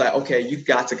things where it's like, okay, you've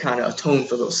got to kind of atone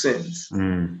for those sins.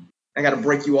 I got to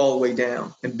break you all the way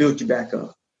down and build you back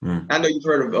up. I know you've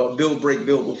heard of build, break,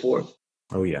 build before.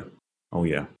 Oh, yeah. Oh,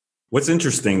 yeah. What's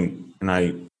interesting, and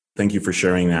I thank you for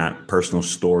sharing that personal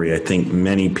story. I think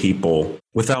many people,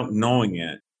 without knowing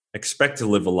it, expect to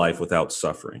live a life without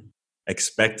suffering,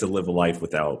 expect to live a life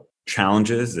without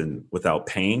challenges and without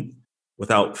pain,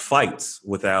 without fights,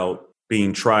 without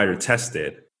being tried or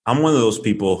tested. I'm one of those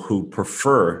people who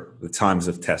prefer the times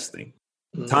of testing.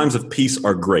 Times of peace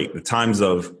are great. The times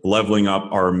of leveling up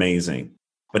are amazing.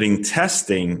 But in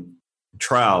testing,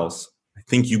 trials, I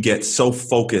think you get so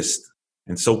focused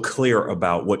and so clear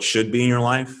about what should be in your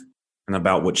life and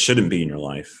about what shouldn't be in your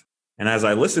life. And as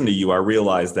I listen to you, I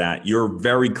realize that you're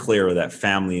very clear that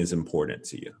family is important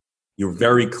to you. You're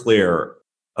very clear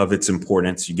of its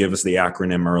importance. You gave us the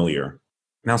acronym earlier.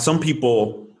 Now, some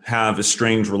people have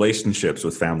estranged relationships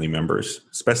with family members,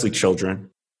 especially children,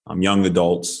 young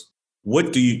adults.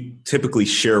 What do you typically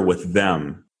share with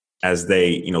them as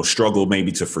they, struggle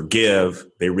maybe to forgive?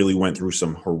 They really went through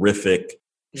some horrific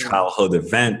childhood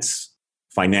events,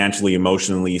 financially,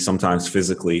 emotionally, sometimes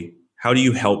physically. How do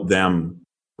you help them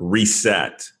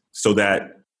reset so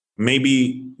that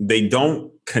maybe they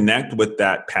don't connect with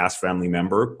that past family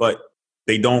member, but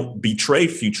they don't betray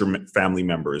future family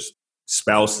members,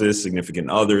 spouses,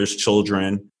 significant others,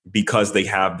 children, because they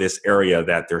have this area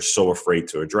that they're so afraid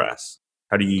to address?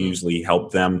 How do you usually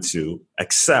help them to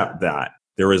accept that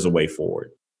there is a way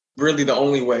forward? Really, the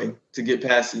only way to get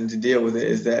past it and to deal with it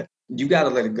is that you got to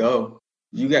let it go.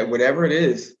 You got whatever it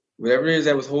is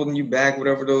that was holding you back,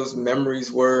 whatever those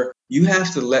memories were, you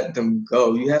have to let them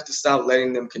go. You have to stop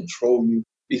letting them control you,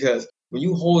 because when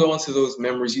you hold on to those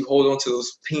memories, you hold on to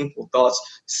those painful thoughts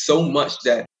so much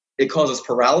that it causes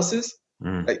paralysis.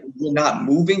 Like, you're not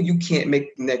moving. You can't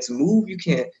make the next move. You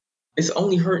can't. It's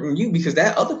only hurting you because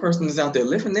that other person is out there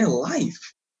living their life.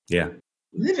 Yeah.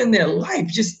 Living their life.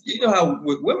 Just, how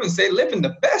women say, living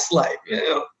the best life,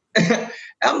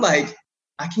 I'm like,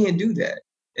 I can't do that.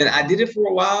 And I did it for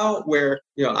a while where,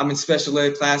 I'm in special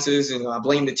ed classes and I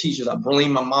blame the teachers. I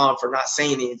blame my mom for not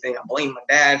saying anything. I blame my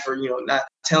dad for, not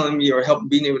telling me or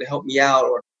being able to help me out.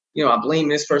 Or, I blame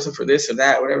this person for this or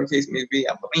that, whatever the case may be.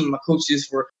 I blame my coaches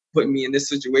for putting me in this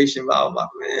situation, blah, blah,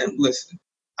 blah. Man, listen,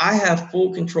 I have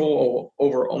full control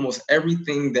over almost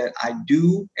everything that I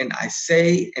do and I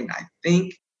say and I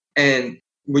think. And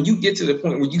when you get to the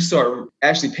point where you start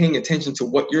actually paying attention to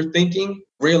what you're thinking,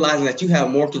 realizing that you have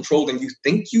more control than you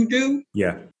think you do,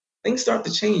 things start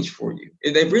to change for you.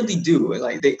 And they really do.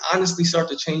 Like, they honestly start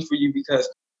to change for you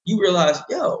because you realize,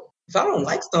 if I don't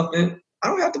like something, I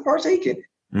don't have to partake in it.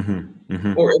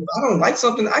 Or if I don't like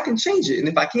something, I can change it. And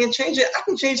if I can't change it, I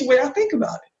can change the way I think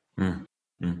about it.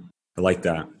 I like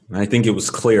that. And I think it was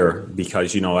clear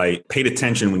because, I paid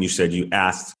attention when you said you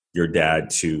asked your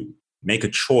dad to make a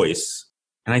choice.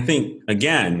 And I think,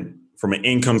 again, from an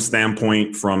income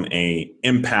standpoint, from a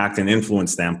impact and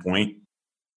influence standpoint,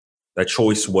 that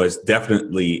choice was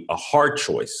definitely a hard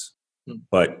choice.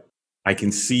 But I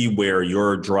can see where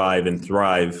your drive and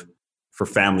thrive for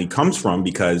family comes from,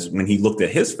 because when he looked at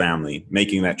his family,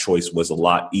 making that choice was a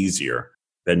lot easier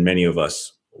than many of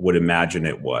us would imagine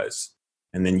it was.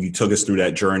 And then you took us through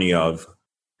that journey of,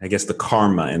 I guess, the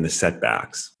karma and the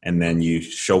setbacks. And then you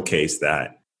showcased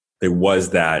that there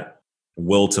was that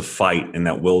will to fight and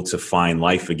that will to find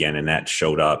life again. And that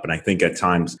showed up. And I think at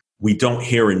times we don't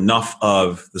hear enough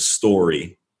of the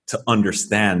story to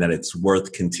understand that it's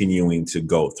worth continuing to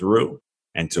go through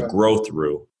and to grow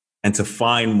through and to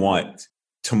find what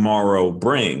tomorrow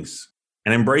brings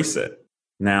and embrace it.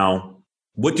 Now,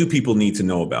 what do people need to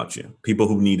know about you? People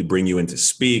who need to bring you in to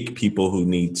speak, people who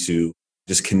need to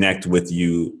just connect with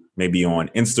you maybe on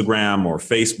Instagram or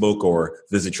Facebook or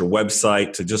visit your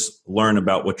website to just learn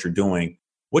about what you're doing.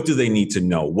 What do they need to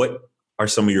know? What are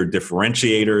some of your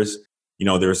differentiators?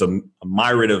 There's a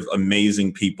myriad of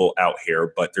amazing people out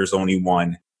here, but there's only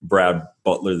one Brad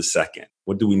Butler II.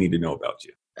 What do we need to know about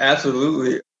you?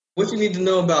 Absolutely. What you need to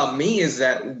know about me is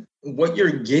that what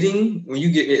you're getting when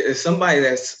you get is somebody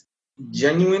that's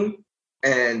genuine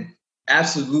and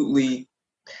absolutely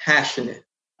passionate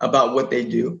about what they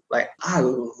do. Like, I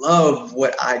love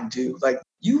what I do. Like,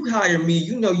 you hire me,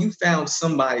 you know you found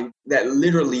somebody that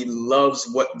literally loves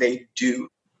what they do.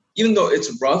 Even though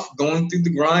it's rough going through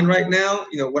the grind right now,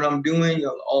 what I'm doing,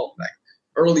 all like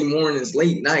early mornings,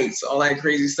 late nights, all that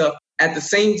crazy stuff. At the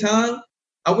same time,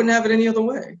 I wouldn't have it any other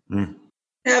way.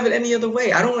 Have it any other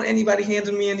way. I don't want anybody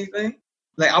handing me anything.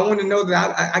 Like, I want to know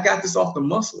that I got this off the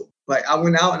muscle. Like, I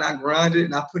went out and I grinded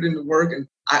and I put in the work and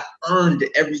I earned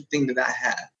everything that I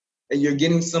have. And you're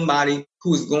getting somebody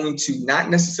who is going to not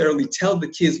necessarily tell the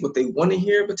kids what they want to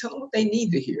hear, but tell them what they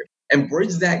need to hear and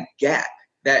bridge that gap.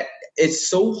 That it's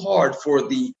so hard for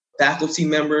the faculty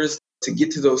members to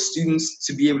get to those students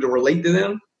to be able to relate to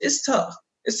them. It's tough.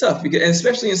 It's tough, because, and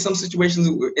especially in some situations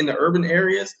in the urban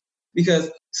areas,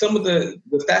 because some of the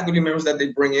faculty members that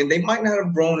they bring in, they might not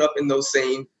have grown up in those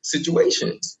same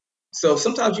situations. So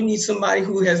sometimes you need somebody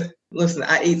who has, listen,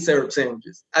 I ate syrup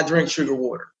sandwiches. I drank sugar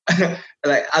water.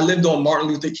 Like, I lived on Martin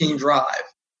Luther King Drive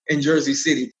in Jersey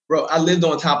City. Bro, I lived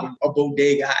on top of a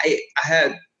bodega. I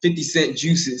had 50-cent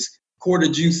juices, quarter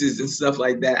juices and stuff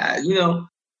like that.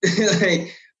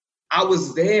 Like, I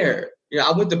was there.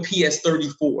 I went to PS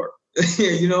 34.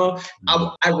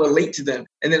 I relate to them.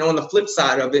 And then on the flip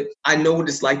side of it, I know what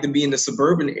it's like to be in the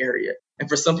suburban area. And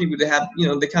for some people to have,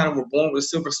 they kind of were born with a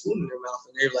silver spoon in their mouth.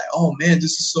 And they're like, oh man,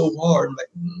 this is so hard. I'm like,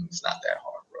 it's not that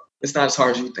hard, bro. It's not as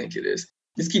hard as you think it is.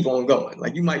 Just keep on going.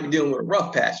 Like, you might be dealing with a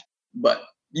rough patch, but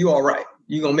you all right.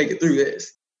 You're going to make it through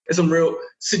this. There's some real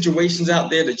situations out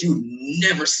there that you've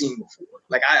never seen before.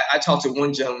 Like, I talked to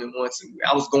one gentleman once, and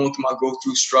I was going through my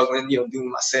go-through, struggling,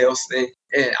 doing my sales thing.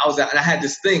 And I was out, and I had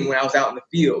this thing when I was out in the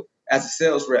field as a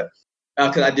sales rep,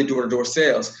 because I did door-to-door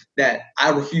sales, that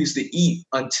I refused to eat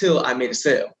until I made a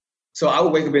sale. So I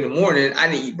would wake up in the morning, I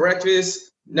didn't eat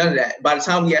breakfast, none of that. By the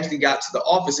time we actually got to the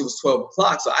office, it was 12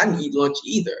 o'clock, so I didn't eat lunch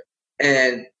either.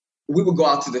 And we would go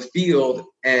out to the field,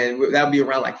 and that would be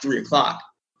around like 3 o'clock.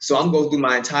 So I'm going through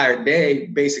my entire day,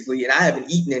 basically, and I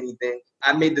haven't eaten anything.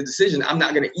 I made the decision I'm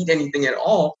not going to eat anything at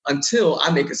all until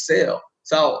I make a sale.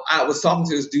 So I was talking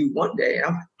to this dude one day, and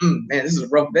I'm like, man, this is a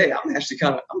rough day. I'm actually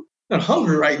kind of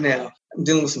hungry right now. I'm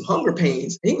dealing with some hunger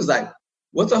pains. And he was like,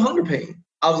 what's a hunger pain?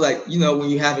 I was like, when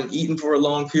you haven't eaten for a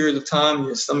long period of time,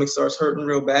 your stomach starts hurting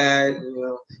real bad.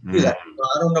 And, he was like,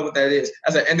 I don't know what that is.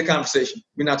 I said, end the conversation.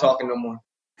 We're not talking no more.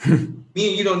 Me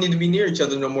and you don't need to be near each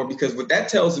other no more, because what that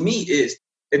tells me is,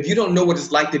 if you don't know what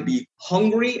it's like to be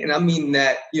hungry, and I mean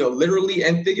that, literally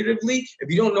and figuratively,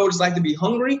 if you don't know what it's like to be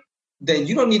hungry, then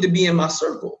you don't need to be in my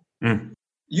circle.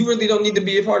 You really don't need to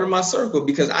be a part of my circle,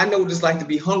 because I know what it's like to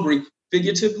be hungry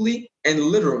figuratively and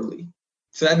literally.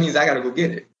 So that means I got to go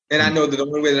get it. And I know that the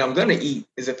only way that I'm going to eat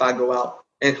is if I go out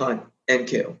and hunt and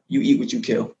kill. You eat what you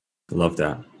kill. I love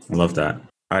that. All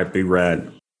right, Big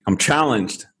Red. I'm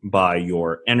challenged by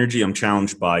your energy. I'm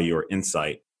challenged by your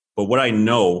insight. But what I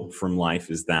know from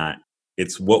life is that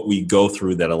it's what we go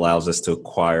through that allows us to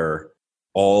acquire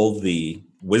all the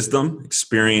wisdom,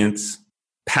 experience,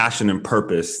 passion, and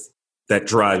purpose that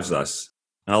drives us.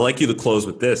 And I'd like you to close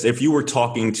with this. If you were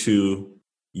talking to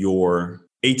your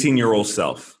 18-year-old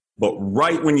self, but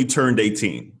right when you turned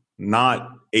 18,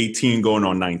 not 18 going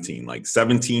on 19, like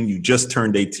 17, you just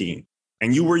turned 18,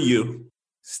 and you were you,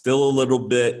 still a little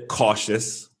bit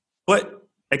cautious, but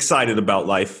excited about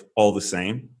life all the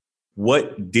same.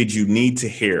 What did you need to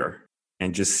hear?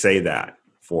 And just say that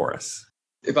for us.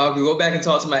 If I could go back and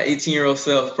talk to my 18-year-old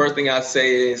self, first thing I'd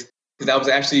say is, because that was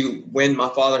actually when my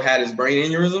father had his brain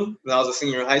aneurysm when I was a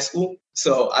senior in high school.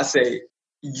 So I say,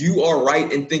 you are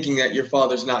right in thinking that your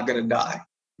father's not going to die.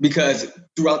 Because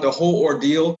throughout the whole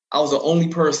ordeal, I was the only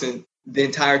person the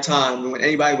entire time when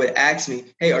anybody would ask me,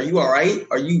 hey, are you all right?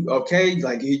 Are you okay?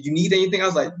 Like, you need anything? I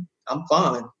was like, I'm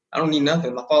fine. I don't need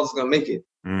nothing. My father's going to make it.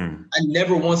 I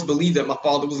never once believed that my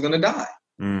father was going to die.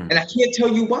 And I can't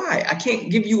tell you why. I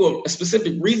can't give you a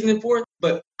specific reasoning for it,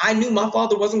 but I knew my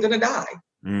father wasn't going to die.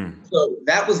 So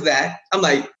that was that. I'm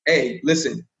like, hey,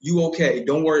 listen, you okay?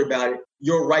 Don't worry about it.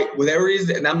 You're right. Whatever it is,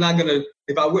 and I'm not going to,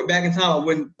 if I went back in time, I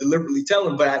wouldn't deliberately tell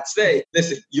him, but I'd say,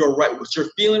 listen, you're right. What you're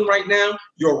feeling right now,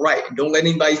 you're right. And don't let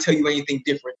anybody tell you anything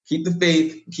different. Keep the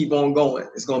faith, keep on going.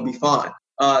 It's going to be fine.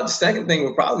 The second thing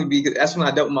would probably be, that's when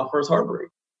I dealt with my first heartbreak.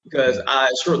 Because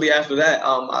shortly after that,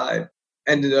 I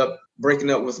ended up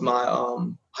breaking up with my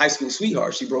high school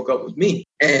sweetheart. She broke up with me.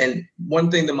 And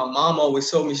one thing that my mom always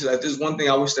told me, she's like, this is one thing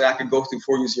I wish that I could go through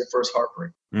for you is your first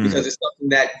heartbreak. Because it's something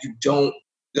that you don't,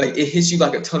 like, it hits you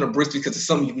like a ton of bricks because it's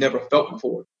something you've never felt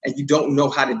before. And you don't know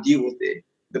how to deal with it.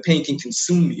 The pain can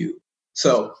consume you.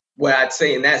 So what I'd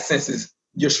say in that sense is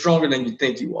you're stronger than you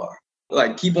think you are.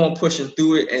 Like, keep on pushing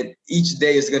through it, and each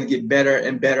day is going to get better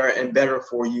and better and better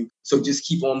for you. So just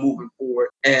keep on moving forward.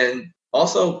 And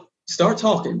also, start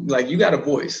talking. Like, you got a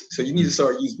voice, so you need to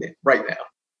start using it right now.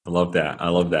 I love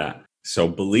that. So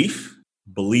believe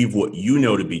what you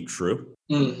know to be true.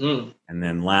 Mm-hmm. And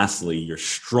then lastly, you're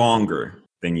stronger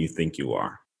than you think you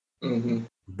are. Mm-hmm.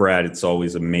 Brad, it's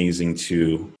always amazing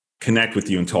to connect with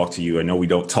you and talk to you. I know we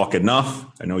don't talk enough.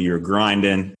 I know you're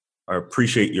grinding. I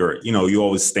appreciate you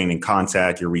always staying in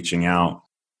contact. You're reaching out.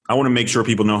 I want to make sure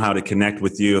people know how to connect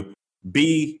with you.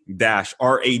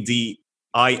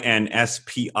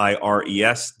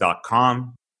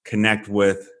 B-RADINSPIRES.com. Connect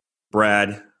with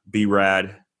Brad,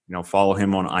 B-Rad. Follow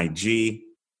him on IG.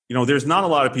 There's not a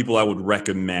lot of people I would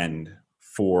recommend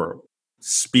for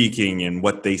speaking and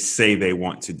what they say they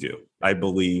want to do. I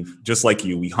believe, just like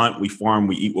you, we hunt, we farm,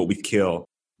 we eat what we kill.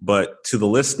 But to the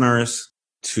listeners,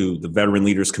 to the veteran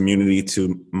leaders community,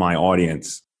 to my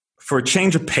audience, for a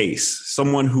change of pace,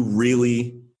 someone who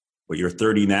really, you're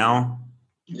 30 now.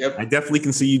 Yep. I definitely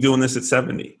can see you doing this at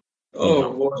 70.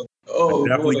 Boy. I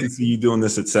definitely can see you doing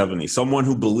this at 70. Someone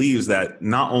who believes that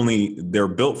not only they're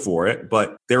built for it,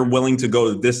 but they're willing to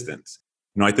go the distance.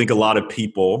 I think a lot of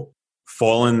people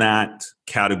fall in that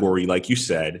category, like you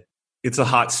said. It's a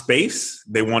hot space.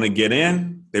 They want to get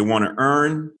in. They want to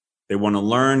earn. They want to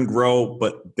learn, grow,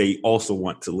 but they also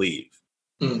want to leave.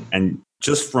 And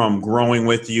just from growing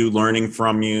with you, learning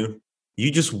from you,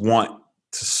 you just want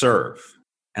to serve.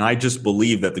 And I just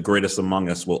believe that the greatest among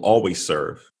us will always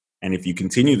serve. And if you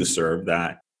continue to serve,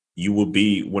 that you will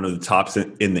be one of the tops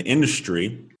in the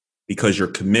industry because you're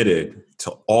committed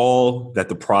to all that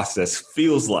the process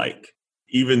feels like,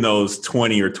 even those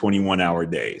 20 or 21 hour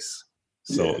days.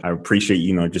 So I appreciate,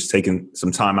 just taking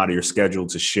some time out of your schedule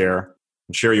to share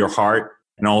your heart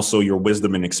and also your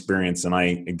wisdom and experience. And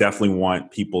I definitely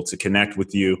want people to connect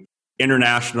with you.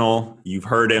 International, you've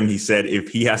heard him. He said if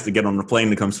he has to get on the plane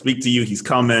to come speak to you, he's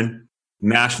coming.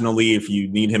 Nationally, if you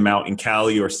need him out in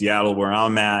Cali or Seattle, where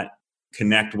I'm at,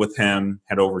 connect with him,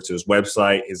 head over to his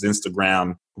website, his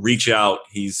Instagram, reach out.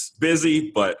 He's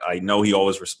busy, but I know he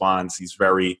always responds. He's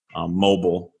very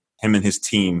mobile. Him and his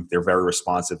team, they're very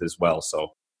responsive as well. So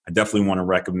I definitely want to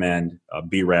recommend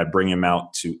B-Rad, bring him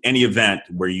out to any event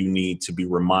where you need to be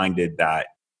reminded that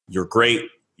you're great.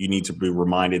 You need to be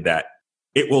reminded that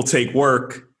it will take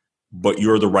work, but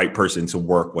you're the right person to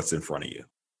work what's in front of you.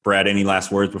 Brad, any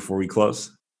last words before we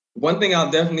close? One thing I'll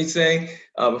definitely say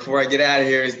before I get out of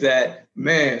here is that,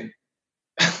 man,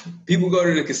 people go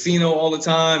to the casino all the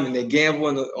time and they gamble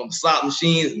on the slot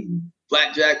machines and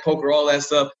blackjack, poker, all that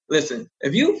stuff. Listen,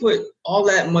 if you put all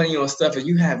that money on stuff and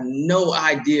you have no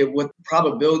idea what the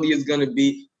probability is going to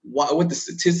be, what the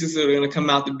statistics are going to come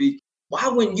out to be, why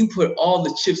wouldn't you put all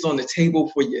the chips on the table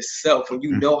for yourself when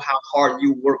you know how hard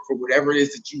you work for whatever it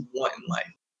is that you want in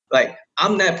life? Like,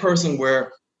 I'm that person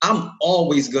where I'm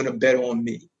always going to bet on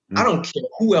me. I don't care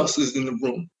who else is in the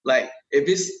room. Like, if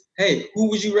it's, hey, who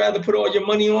would you rather put all your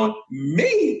money on?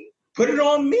 Me. Put it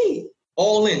on me.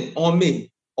 All in on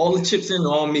me. All the chips in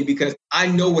on me, because I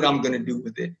know what I'm going to do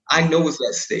with it. I know what's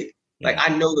at stake. Like, I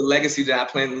know the legacy that I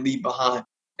plan to leave behind.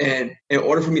 And in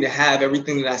order for me to have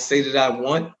everything that I say that I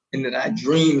want and that I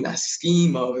dream and I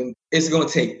scheme of, and it's going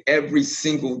to take every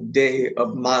single day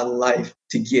of my life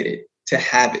to get it, to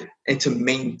have it, and to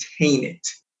maintain it,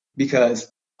 because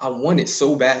I want it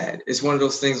so bad. It's one of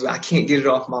those things where I can't get it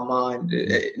off my mind,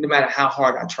 no matter how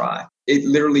hard I try. It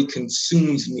literally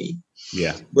consumes me.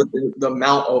 Yeah. But the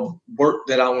amount of work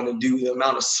that I want to do, the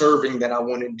amount of serving that I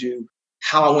want to do,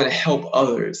 how I want to help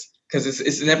others, because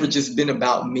it's never just been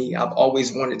about me. I've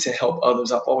always wanted to help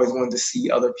others. I've always wanted to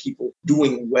see other people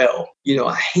doing well.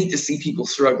 I hate to see people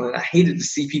struggling. I hated to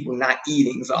see people not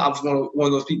eating. So I was one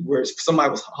of those people where if somebody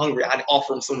was hungry, I'd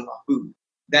offer them some of my food.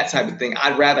 That type of thing.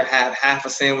 I'd rather have half a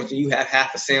sandwich and you have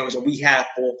half a sandwich and we half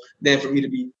full than for me to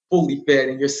be fully fed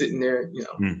and you're sitting there,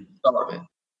 starving.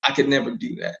 I could never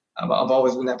do that. I've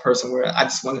always been that person where I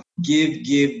just want to give,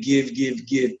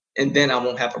 and then I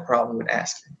won't have a problem with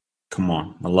asking. Come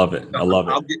on. I love it. I love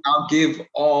it. I'll give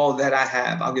all that I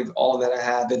have. I'll give all that I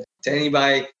have. And to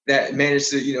anybody that managed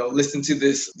to, listen to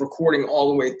this recording all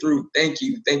the way through, thank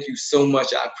you. Thank you so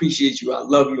much. I appreciate you. I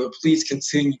love you. And please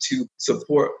continue to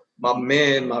support my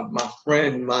man, my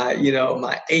friend,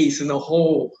 my ace in the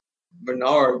hole,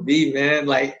 Bernard B, man.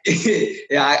 Like,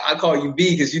 I call you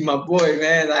B because you my boy,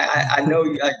 man. I know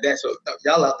you like that. So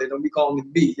y'all out there don't be calling me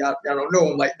B. Y'all don't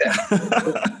know him like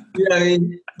that. You know what I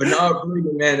mean? Bernard B,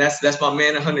 man, that's my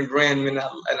man, 100 grand, man.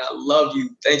 And I love you.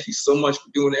 Thank you so much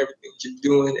for doing everything that you're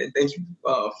doing, and thank you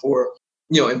for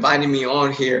inviting me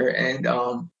on here and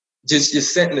just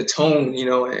setting the tone,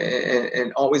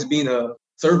 and always being a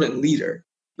servant leader.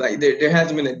 Like there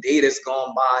hasn't been a day that's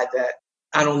gone by that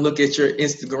I don't look at your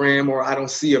Instagram or I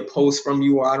don't see a post from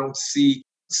you or I don't see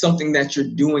something that you're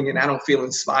doing and I don't feel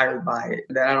inspired by it,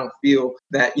 that I don't feel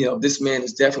that, this man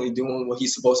is definitely doing what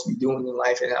he's supposed to be doing in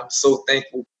life. And I'm so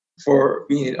thankful for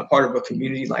being a part of a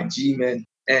community like G-Men,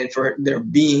 and for there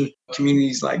being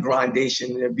communities like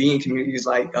Grindation, there being communities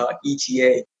like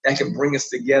ETA that can bring us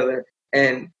together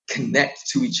and connect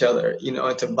to each other,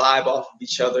 and to vibe off of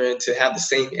each other and to have the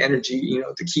same energy,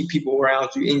 to keep people around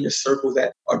you in your circle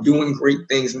that are doing great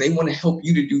things. And they want to help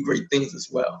you to do great things as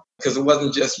well. Because it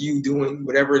wasn't just you doing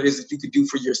whatever it is that you could do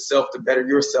for yourself to better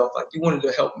yourself. Like, you wanted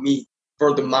to help me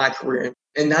further my career,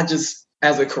 and not just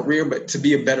as a career, but to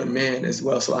be a better man as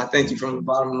well. So I thank you from the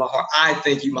bottom of my heart. I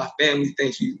thank you. My family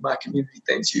thank you. My community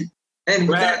thanks you. And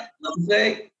with that, I'm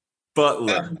saying,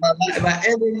 Butler. my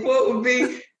ending quote would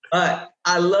be,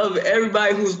 I love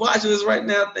everybody who's watching this right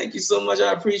now. Thank you so much.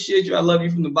 I appreciate you. I love you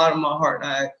from the bottom of my heart.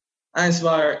 I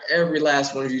inspire every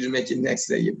last one of you to make your next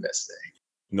day your best day.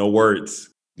 No words.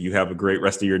 You have a great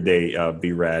rest of your day,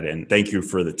 B-Rad. And thank you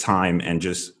for the time and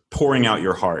just pouring out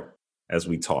your heart as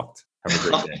we talked. Have a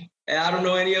great day. And I don't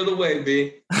know any other way,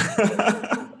 B.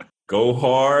 Go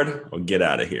hard or get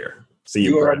out of here. See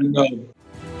you, You already know.